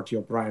think about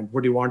your brand?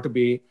 Would you want to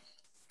be,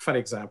 for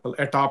example,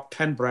 a top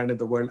 10 brand in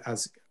the world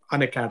as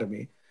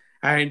Unacademy?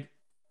 And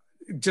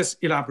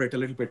just elaborate a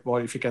little bit more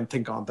if you can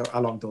think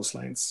along those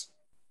lines.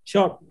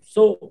 Sure.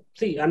 So,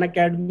 see,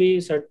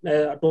 Unacademy,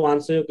 to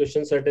answer your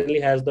question, certainly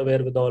has the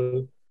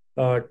wherewithal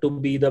to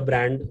be the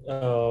brand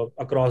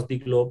across the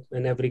globe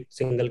in every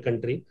single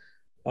country.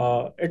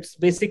 It's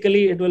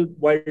basically, it will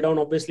boil down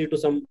obviously to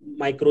some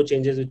micro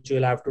changes which you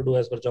will have to do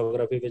as per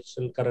geography, which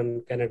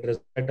Karan can address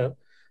better.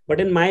 But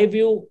in my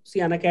view, see,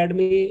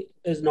 Unacademy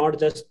is not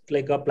just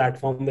like a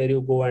platform where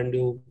you go and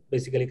you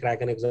basically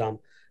crack an exam.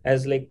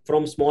 As like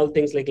from small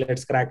things like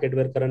let's crack it,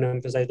 where Karan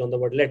emphasized on the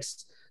word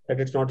let's, that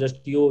it's not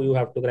just you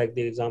have to crack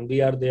the exam.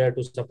 We are there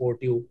to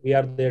support you. We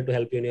are there to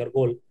help you in your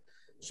goal.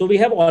 So we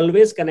have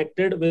always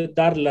connected with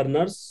our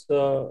learners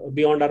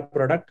beyond our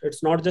product.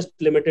 It's not just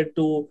limited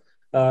to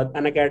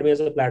Unacademy as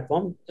a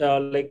platform.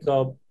 Like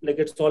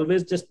it's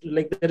always just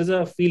like there is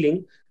a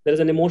feeling, there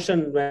is an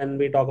emotion when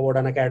we talk about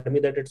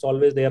Unacademy that it's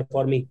always there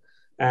for me.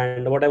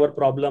 and whatever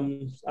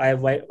problems I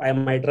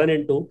might run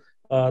into,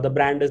 the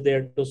brand is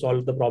there to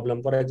solve the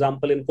problem. For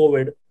example, in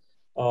COVID,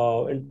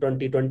 in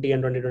 2020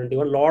 and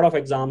 2021, a lot of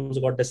exams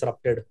got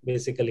disrupted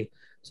basically.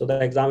 So the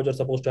exams were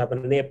supposed to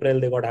happen in April,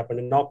 they got happened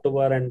in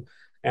October,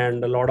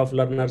 and a lot of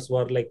learners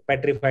were like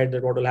petrified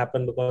that what will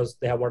happen because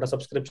they have got a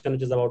subscription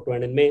which is about to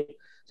end in May.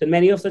 So in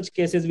many of such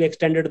cases, we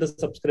extended the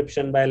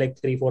subscription by like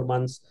 3-4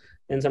 months,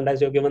 and sometimes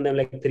we have given them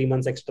like 3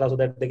 months extra so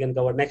that they can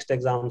cover next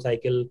exam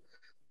cycle.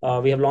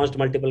 We have launched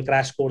multiple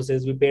crash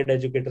courses. We paid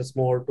educators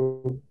more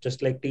to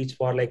just like teach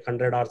for like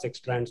 100 hours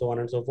extra and so on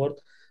and so forth.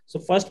 So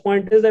first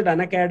point is that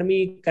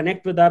Unacademy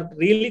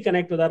really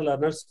connect with our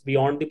learners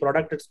beyond the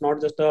product. It's not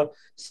just a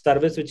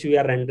service which we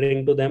are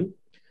rendering to them.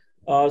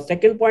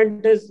 Second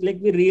point is like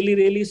we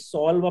really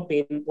solve a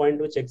pain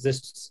point which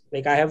exists.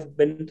 Like I have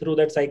been through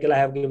that cycle. I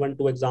have given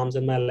 2 exams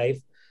in my life.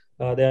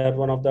 They are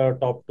one of the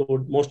top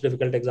 2 most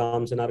difficult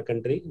exams in our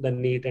country, the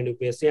NEET and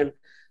UPSC.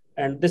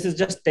 And this is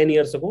just 10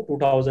 years ago,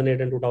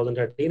 2008 and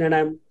 2013. And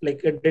I'm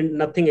like,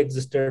 nothing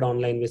existed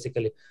online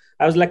basically.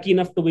 I was lucky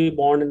enough to be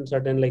born in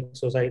certain like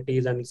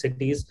societies and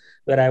cities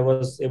where I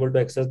was able to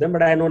access them.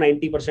 But I know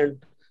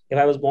 90%, if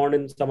I was born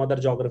in some other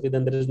geography,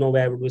 then there is no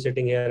way I would be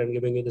sitting here and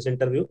giving you this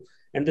interview.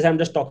 And this I'm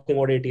just talking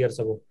about 8 years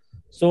ago.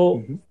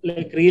 So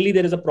like really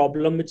there is a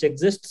problem which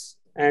exists,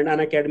 and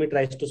Unacademy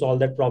tries to solve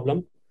that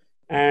problem.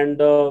 And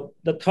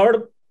the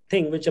third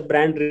thing which a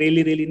brand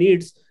really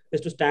needs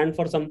is to stand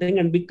for something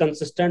and be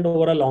consistent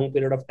over a long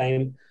period of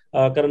time.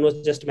 Karan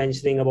was just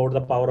mentioning about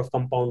the power of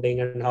compounding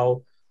and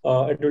how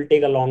it will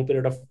take a long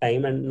period of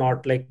time and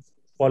not like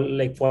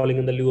falling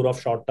in the lure of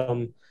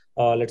short-term,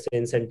 let's say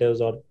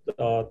incentives or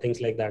things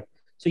like that.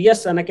 So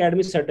yes,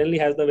 Unacademy certainly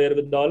has the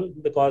wherewithal,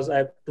 because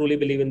I truly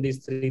believe in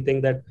these 3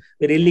 things, that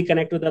we really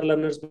connect with our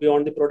learners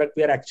beyond the product.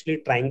 We are actually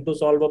trying to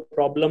solve a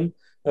problem,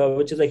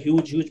 which is a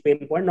huge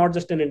pain point, not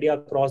just in India,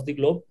 across the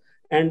globe.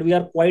 And we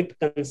are quite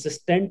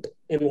consistent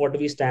in what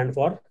we stand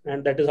for.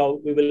 And that is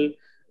how we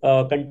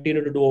will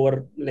continue to do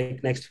over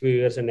like next few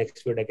years and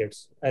next few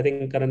decades. I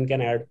think Karan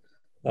can add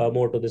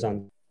more to this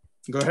answer.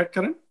 Go ahead,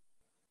 Karan.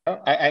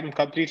 I'm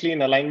completely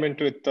in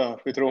alignment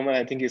with Roman.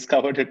 I think he's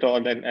covered it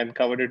all and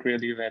covered it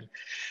really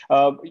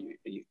well.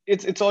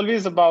 It's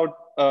always about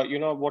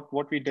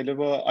what we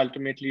deliver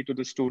ultimately to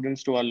the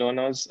students, to our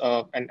learners,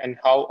 and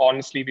how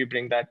honestly we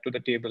bring that to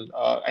the table.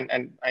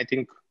 And I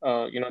think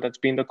that's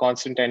been the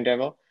constant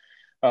endeavor.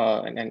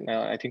 And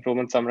I think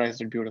Roman summarized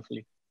it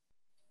beautifully.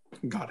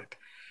 Got it.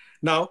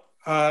 Now,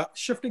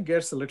 shifting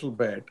gears a little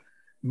bit,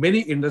 many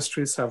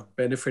industries have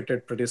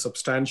benefited pretty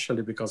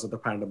substantially because of the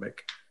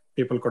pandemic.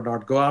 People could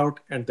not go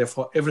out, and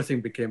therefore everything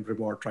became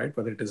remote, right?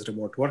 Whether it is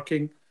remote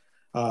working,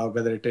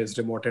 whether it is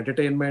remote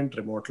entertainment,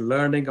 remote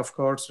learning, of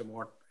course,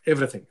 remote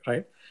everything,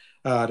 right?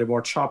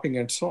 Remote shopping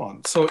and so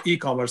on. So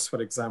e-commerce,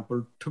 for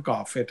example, took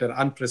off at an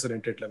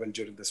unprecedented level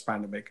during this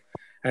pandemic,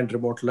 and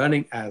remote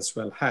learning as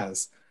well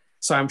has.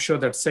 So I'm sure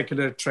that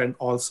secular trend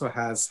also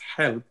has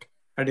helped,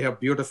 and you have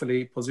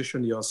beautifully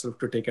positioned yourself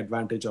to take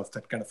advantage of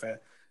that kind of a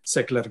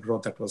secular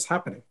growth that was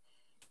happening.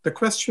 The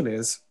question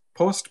is,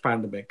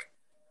 post-pandemic,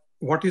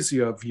 what is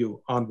your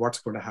view on what's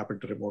going to happen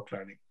to remote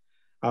learning?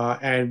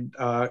 And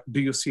do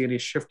you see any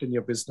shift in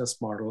your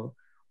business model,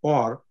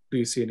 or do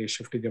you see any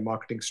shift in your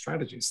marketing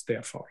strategies,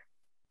 therefore?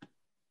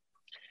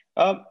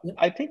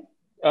 I think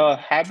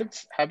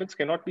habits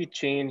cannot be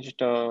changed,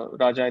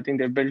 Raja. I think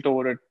they're built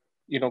over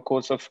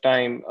course of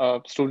time.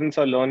 Students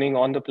are learning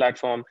on the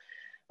platform.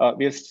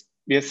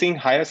 We are seeing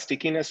higher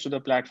stickiness to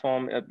the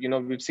platform.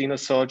 We've seen a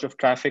surge of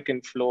traffic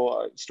and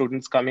flow,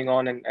 students coming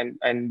on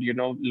and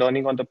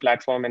learning on the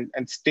platform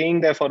and staying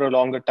there for a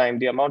longer time.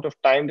 The amount of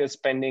time they're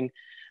spending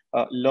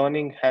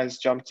learning has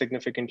jumped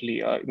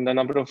significantly. In the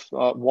number of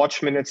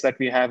watch minutes that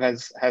we have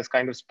has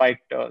kind of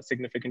spiked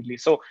significantly.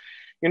 So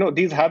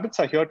these habits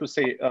are here to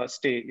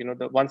stay.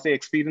 Once they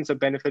experience the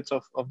benefits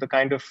of the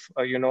kind of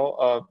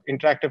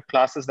interactive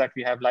classes that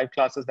we have, live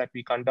classes that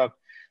we conduct.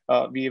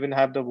 We even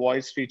have the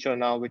voice feature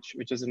now, which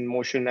is in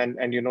motion,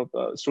 and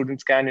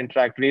students can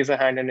interact, raise a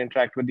hand and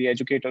interact with the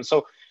educator.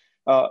 So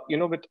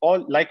with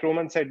all, like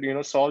Roman said,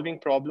 solving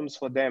problems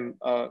for them,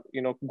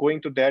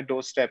 going to their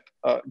doorstep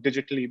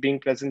digitally, being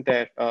present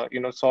there,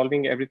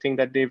 solving everything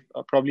that they've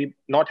probably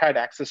not had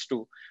access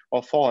to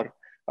or for.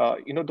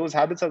 Those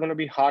habits are going to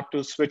be hard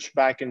to switch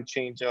back and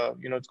change.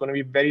 It's going to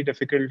be very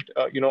difficult,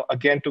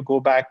 again, to go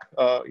back,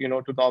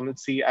 to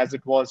normalcy as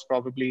it was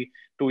probably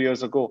 2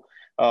 years ago.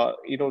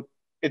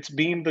 It's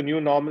been the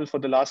new normal for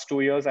the last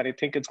 2 years, and I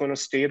think it's going to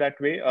stay that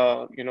way.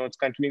 It's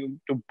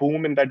continuing to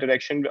boom in that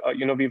direction.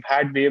 We've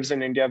had waves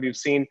in India. We've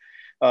seen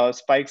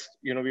spikes.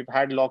 We've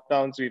had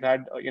lockdowns. We've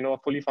had, a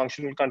fully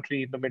functional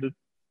country in the middle.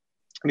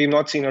 We've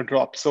not seen a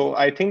drop. So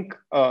I think,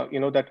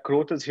 that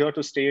growth is here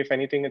to stay. If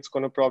anything, it's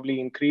going to probably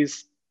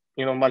increase,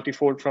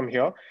 multifold from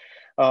here.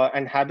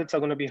 And habits are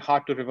going to be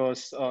hard to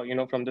reverse,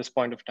 from this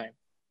point of time.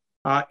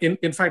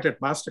 In fact, at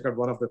Mastercard,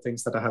 one of the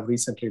things that I have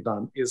recently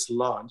done is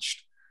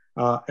launched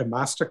a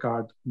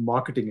Mastercard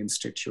Marketing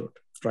Institute,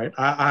 right?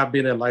 I have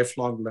been a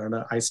lifelong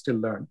learner. I still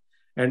learn.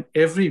 And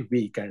every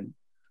weekend,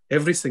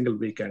 every single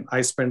weekend,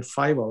 I spend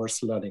 5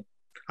 hours learning.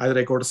 Either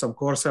I go to some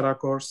Coursera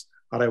course,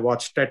 or I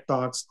watch TED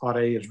Talks, or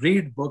I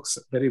read books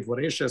very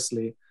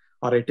voraciously,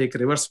 or I take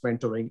reverse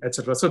mentoring,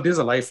 etc. So this is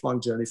a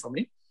lifelong journey for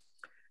me.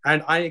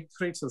 And I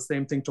encourage the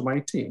same thing to my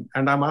team.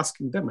 And I'm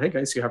asking them, hey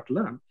guys, you have to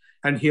learn.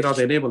 And here are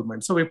the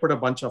enablements. So we put a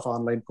bunch of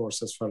online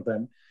courses for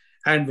them.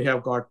 And we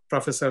have got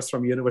professors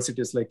from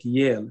universities like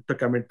Yale to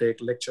come and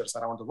take lectures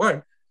around the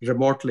world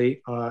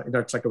remotely.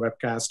 It's like a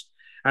webcast.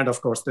 And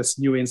of course, this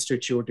new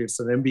institute, it's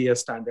an MBA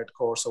standard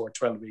course over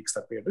 12 weeks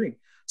that we are doing.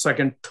 So I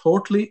can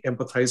totally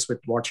empathize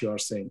with what you are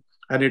saying.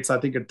 And I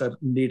think the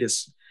need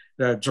is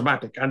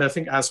dramatic. And I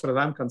think as far as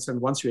I'm concerned,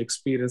 once you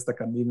experience the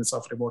convenience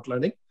of remote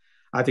learning,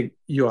 I think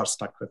you are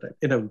stuck with it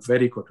in a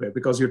very good way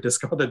because you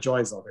discover the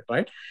joys of it,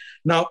 right?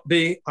 Now,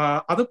 the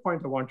other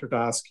point I wanted to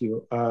ask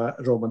you,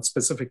 Roman,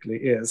 specifically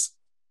is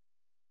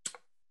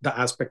the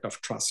aspect of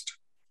trust.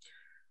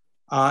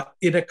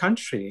 In a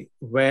country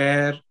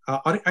where,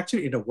 or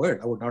actually in a world,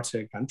 I would not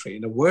say a country,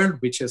 in a world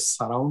which is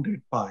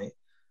surrounded by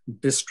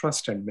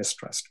distrust and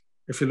mistrust.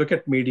 If you look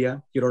at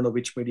media, you don't know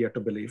which media to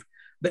believe.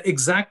 The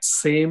exact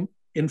same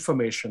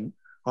information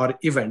or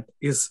event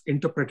is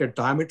interpreted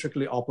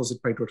diametrically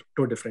opposite by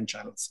two different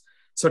channels.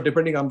 So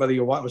depending on whether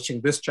you're watching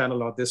this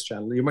channel or this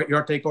channel,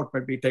 your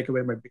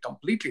takeaway might be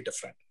completely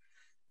different.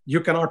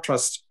 You cannot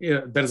trust,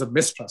 there is a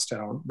mistrust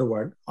around the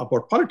world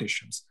about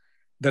politicians.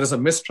 There is a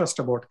mistrust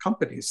about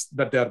companies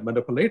that they are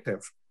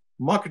manipulative.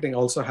 Marketing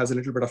also has a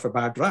little bit of a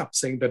bad rap,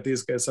 saying that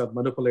these guys are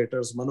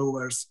manipulators,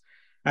 maneuvers,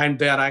 and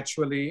they are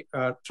actually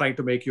trying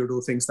to make you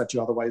do things that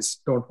you otherwise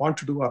don't want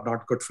to do or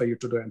not good for you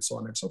to do, and so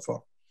on and so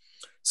forth.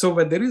 So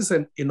when there is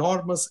an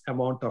enormous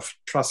amount of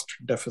trust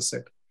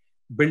deficit,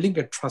 building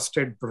a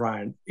trusted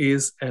brand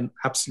is an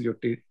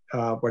absolutely,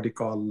 a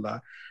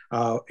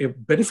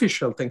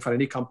beneficial thing for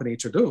any company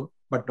to do,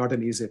 but not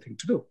an easy thing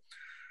to do.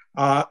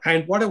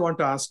 And what I want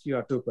to ask you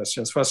are two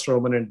questions. First,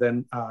 Roman, and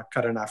then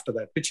Karan after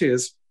that, which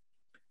is,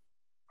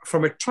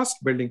 from a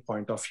trust building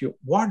point of view,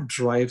 what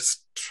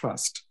drives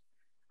trust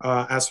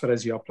as far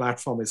as your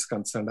platform is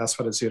concerned, as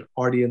far as your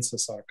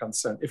audiences are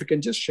concerned? If you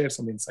can just share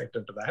some insight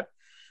into that.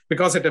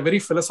 Because at a very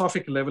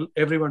philosophical level,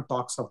 everyone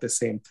talks of the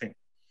same thing.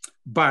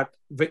 But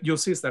you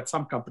see that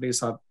some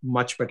companies are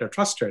much better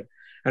trusted.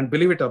 And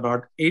believe it or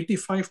not,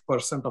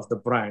 85% of the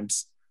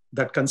brands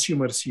that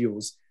consumers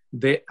use,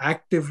 they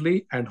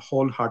actively and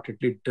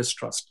wholeheartedly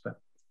distrust them.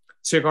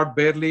 So you got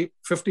barely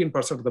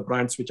 15% of the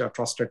brands which are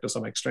trusted to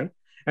some extent,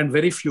 and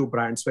very few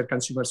brands where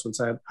consumers will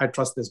say, I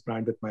trust this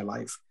brand with my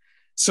life.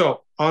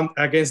 So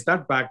against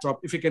that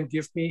backdrop, if you can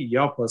give me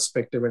your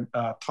perspective and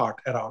thought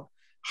around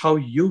how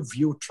you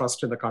view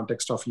trust in the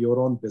context of your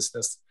own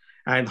business,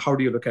 and how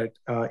do you look at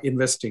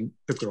investing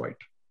to grow it?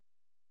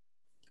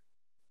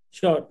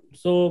 Sure.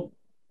 So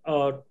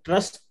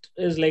trust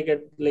is like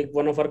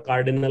one of our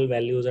cardinal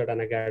values at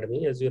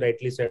Unacademy. As you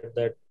rightly said,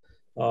 that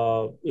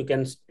you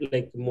can,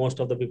 like, most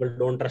of the people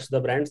don't trust the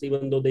brands,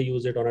 even though they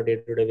use it on a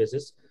day-to-day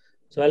basis.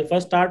 So I'll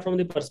first start from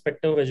the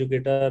perspective of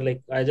educator.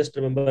 Like, I just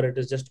remember it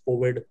is just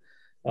COVID,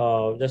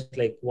 just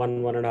like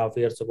 1.5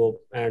 years ago.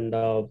 And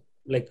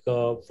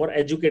for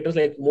educators,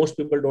 like, most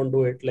people don't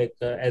do it. Like,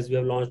 as we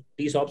have launched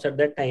ESOPs at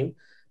that time,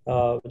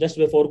 just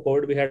before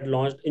COVID, we had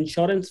launched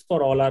insurance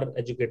for all our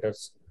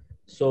educators.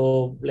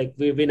 So like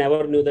we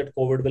never knew that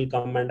COVID will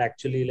come and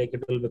actually like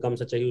it will become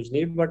such a huge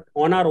need. But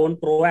on our own,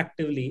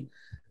 proactively,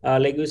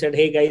 like we said,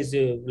 hey guys,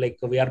 like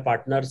we are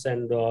partners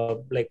and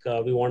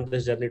we want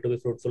this journey to be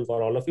fruitful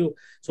for all of you.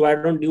 So why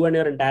don't you and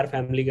your entire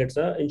family gets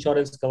a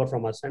insurance cover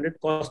from us? And it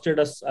costed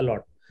us a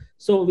lot.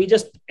 So we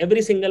just,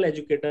 every single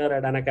educator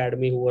at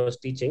Unacademy who was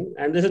teaching,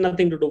 and this is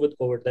nothing to do with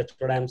COVID, that's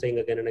what I'm saying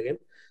again and again.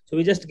 So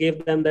we just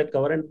gave them that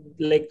cover, and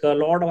like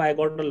I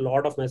got a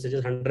lot of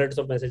messages, hundreds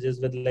of messages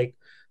with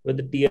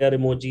the tear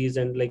emojis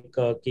and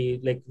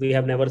like we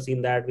have never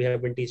seen that. We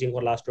have been teaching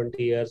for last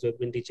 20 years. We've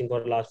been teaching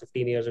for the last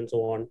 15 years and so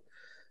on.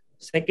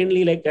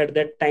 Secondly, like at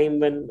that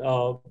time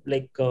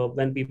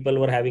when people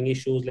were having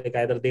issues, like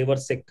either they were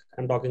sick,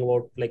 I'm talking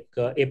about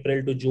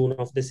April to June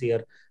of this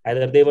year,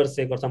 either they were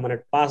sick or someone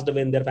had passed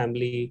away in their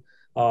family.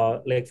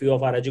 Like few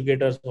of our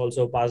educators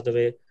also passed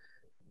away.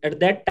 At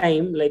that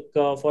time,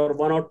 for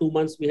 1 or 2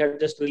 months, we had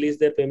just released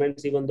their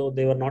payments, even though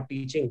they were not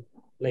teaching.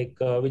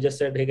 We just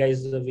said, hey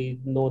guys, we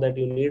know that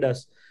you need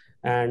us.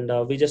 And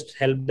we just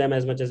helped them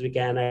as much as we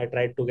can. I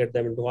tried to get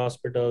them into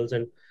hospitals,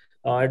 and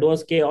it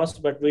was chaos,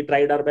 but we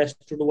tried our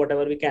best to do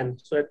whatever we can.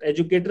 So at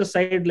educator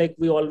side, like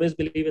we always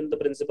believe in the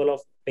principle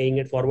of paying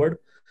it forward.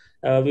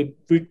 We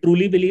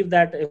truly believe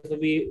that if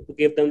we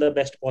give them the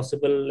best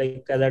possible,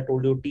 like as I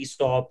told you,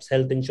 ESOPs,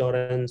 health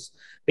insurance,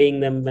 paying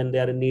them when they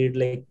are in need,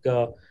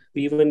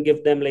 we even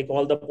give them like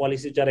all the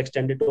policies which are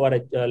extended to our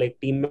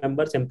team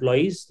members,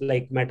 employees,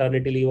 like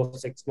maternity leave of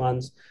 6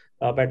 months,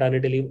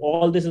 paternity leave.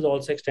 All this is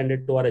also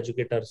extended to our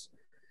educators.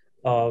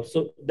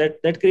 So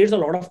that creates a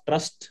lot of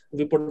trust.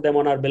 We put them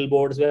on our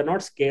billboards. We are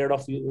not scared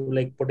of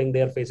putting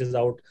their faces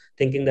out,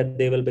 thinking that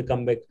they will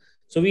become big.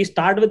 So we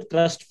start with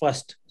trust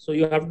first. So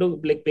you have to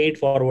pay it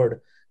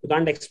forward. You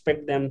can't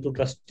expect them to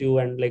trust you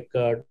and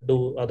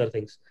do other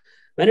things.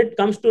 When it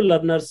comes to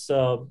learners,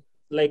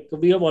 like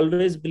we have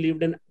always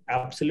believed in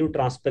absolute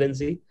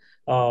transparency.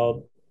 Uh,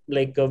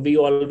 we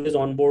always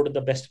onboard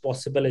the best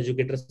possible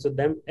educators with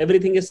them.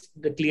 Everything is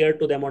clear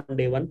to them on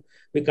day one.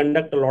 We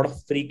conduct a lot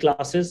of free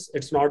classes.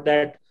 It's not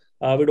that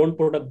we don't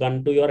put a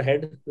gun to your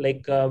head.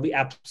 We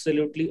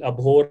absolutely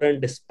abhor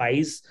and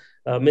despise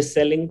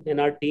mis-selling in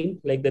our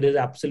team. Like there is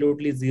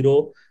absolutely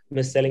zero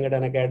mis-selling at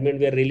Unacademy, and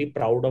we are really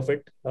proud of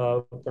it.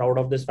 Proud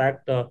of this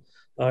fact.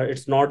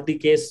 It's not the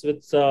case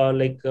with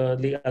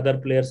the other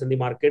players in the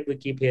market. We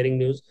keep hearing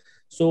news.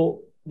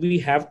 So we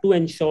have to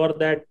ensure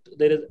that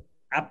there is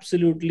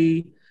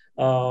absolutely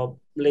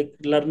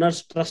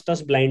learners trust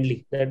us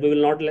blindly, that we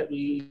will not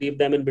leave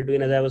them in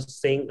between. As I was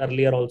saying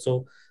earlier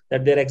also,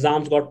 that their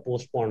exams got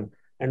postponed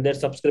and their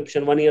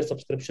subscription, 1 year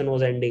subscription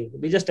was ending.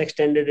 We just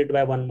extended it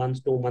by 1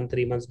 month, 2 months,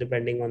 3 months,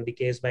 depending on the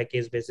case by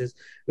case basis.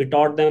 We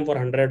taught them for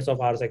hundreds of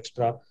hours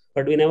extra,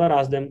 but we never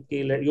asked them,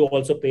 you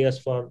also pay us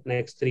for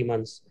next 3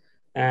 months.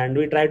 And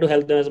we try to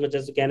help them as much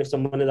as we can. If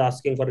someone is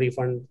asking for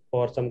refund,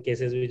 for some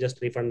cases we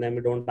just refund them.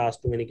 We don't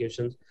ask too many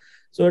questions.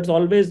 So it's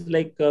always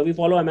we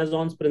follow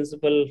Amazon's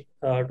principle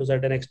to a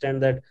certain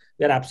extent, that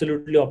we are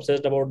absolutely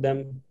obsessed about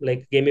them.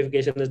 Like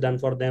gamification is done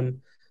for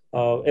them.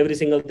 Every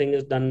single thing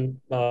is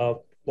done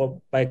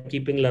by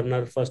keeping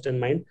learner first in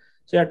mind.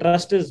 So yeah,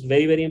 trust is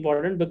very, very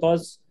important,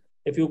 because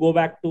if you go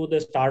back to the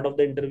start of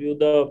the interview,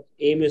 the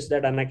aim is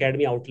that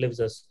Unacademy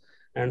outlives us.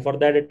 And for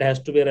that, it has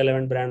to be a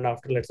relevant brand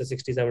after, let's say,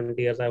 60,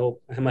 70 years. I hope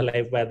I'm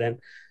alive by then.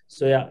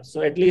 So yeah,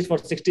 so at least for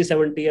 60,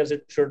 70 years,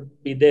 it should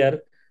be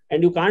there.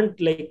 And you can't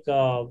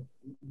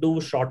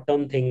do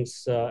short-term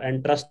things.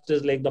 And trust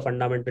is like the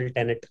fundamental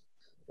tenet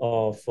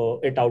of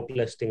it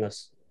outlasting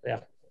us. Yeah.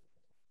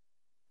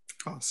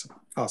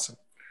 Awesome.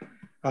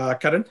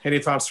 Karan, any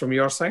thoughts from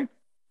your side?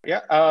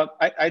 Yeah,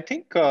 I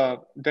think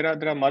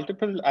there are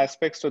multiple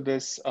aspects to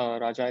this,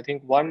 Raja. I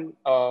think one,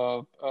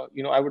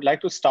 I would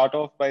like to start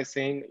off by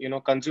saying,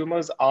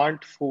 consumers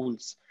aren't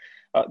fools.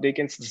 They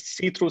can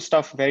see through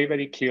stuff very,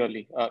 very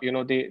clearly.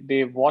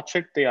 They watch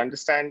it, they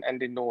understand, and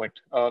they know it.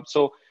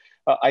 So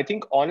I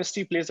think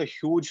honesty plays a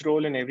huge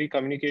role in every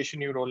communication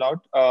you roll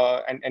out,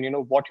 and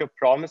what your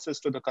promise is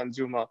to the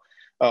consumer,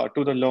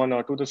 to the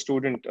learner, to the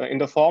student, in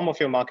the form of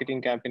your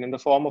marketing campaign, in the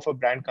form of a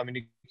brand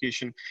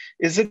communication.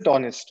 Is it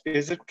honest?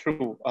 Is it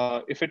true?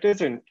 If it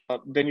isn't,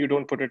 then you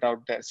don't put it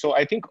out there. So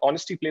I think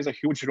honesty plays a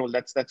huge role.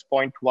 That's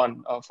point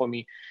one for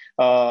me.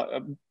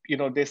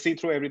 They see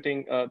through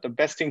everything. The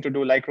best thing to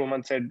do, like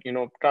Roman said,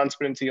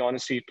 transparency,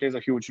 honesty plays a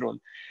huge role.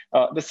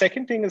 The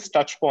second thing is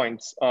touch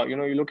points. You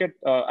look at,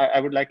 I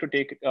would like to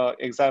take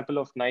example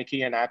of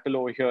Nike and Apple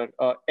over here.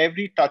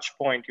 Every touch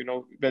point,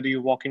 whether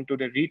you walk into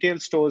the retail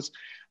stores,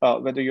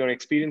 whether you're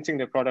experiencing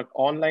the product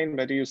online,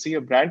 whether you see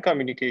a brand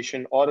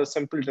communication or a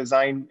simple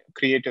design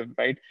creative,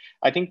 right?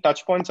 I think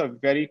touch points are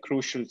very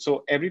crucial.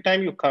 So every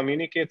time you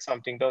communicate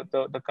something,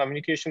 the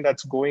communication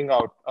that's going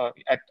out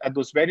at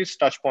those various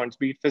touch points,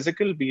 be it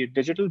physical, be it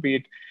digital, be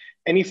it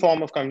any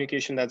form of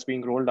communication that's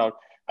being rolled out,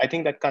 I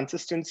think that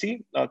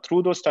consistency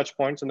through those touch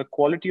points and the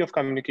quality of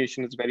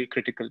communication is very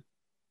critical.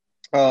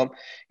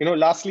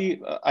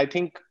 Lastly, I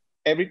think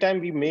every time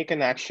we make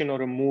an action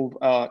or a move,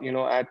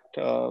 at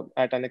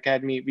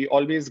Unacademy, we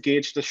always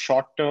gauge the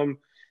short term.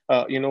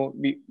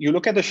 You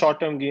look at the short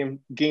term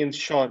gains,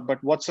 sure,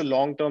 but what's the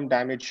long term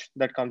damage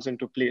that comes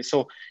into play?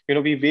 So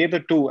we weigh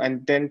the two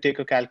and then take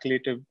a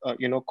calculative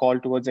call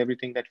towards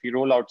everything that we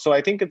roll out. So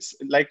I think it's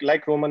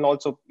like Roman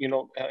also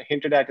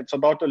hinted at. It's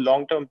about the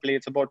long term play.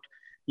 It's about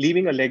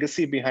leaving a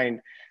legacy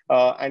behind.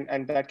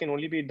 And that can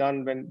only be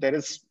done when there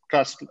is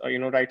trust,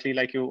 rightly,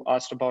 like you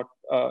asked about,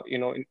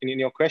 in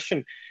your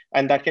question.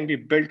 And that can be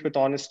built with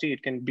honesty.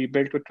 It can be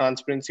built with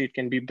transparency. It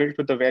can be built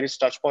with the various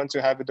touch points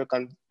you have with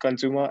the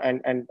consumer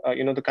and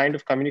the kind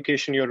of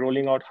communication you're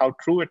rolling out, how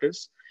true it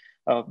is,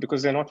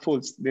 because they're not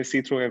fools. They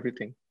see through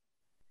everything.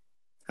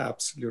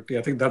 Absolutely.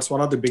 I think that's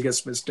one of the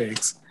biggest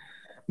mistakes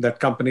that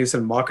companies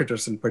and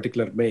marketers in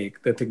particular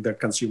make. They think that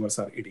consumers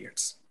are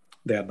idiots.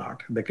 They are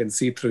not. They can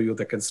see through you.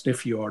 They can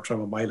sniff you out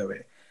from a mile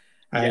away.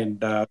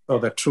 And so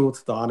the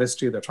truth, the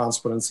honesty, the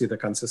transparency, the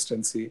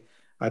consistency,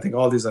 I think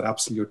all these are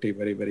absolutely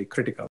very, very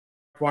critical.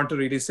 I want to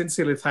really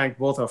sincerely thank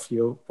both of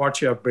you.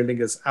 What you are building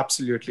is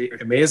absolutely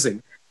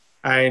amazing.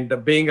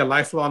 And being a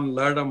lifelong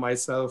learner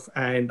myself,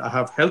 and I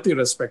have healthy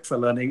respect for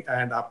learning,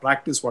 and I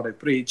practice what I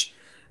preach,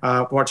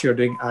 what you're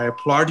doing, I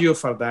applaud you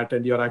for that.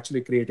 And you're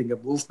actually creating a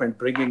movement,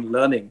 bringing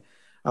learning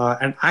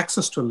and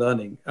access to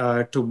learning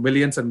to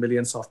millions and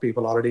millions of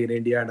people already in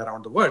India and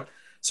around the world.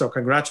 So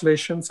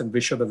congratulations, and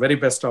wish you the very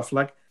best of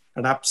luck.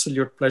 An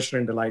absolute pleasure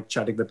and delight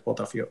chatting with both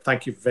of you.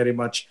 Thank you very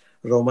much,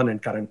 Roman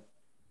and Karan.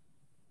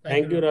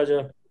 Thank you, Raja.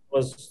 It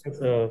was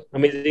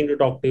amazing to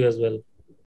talk to you as well.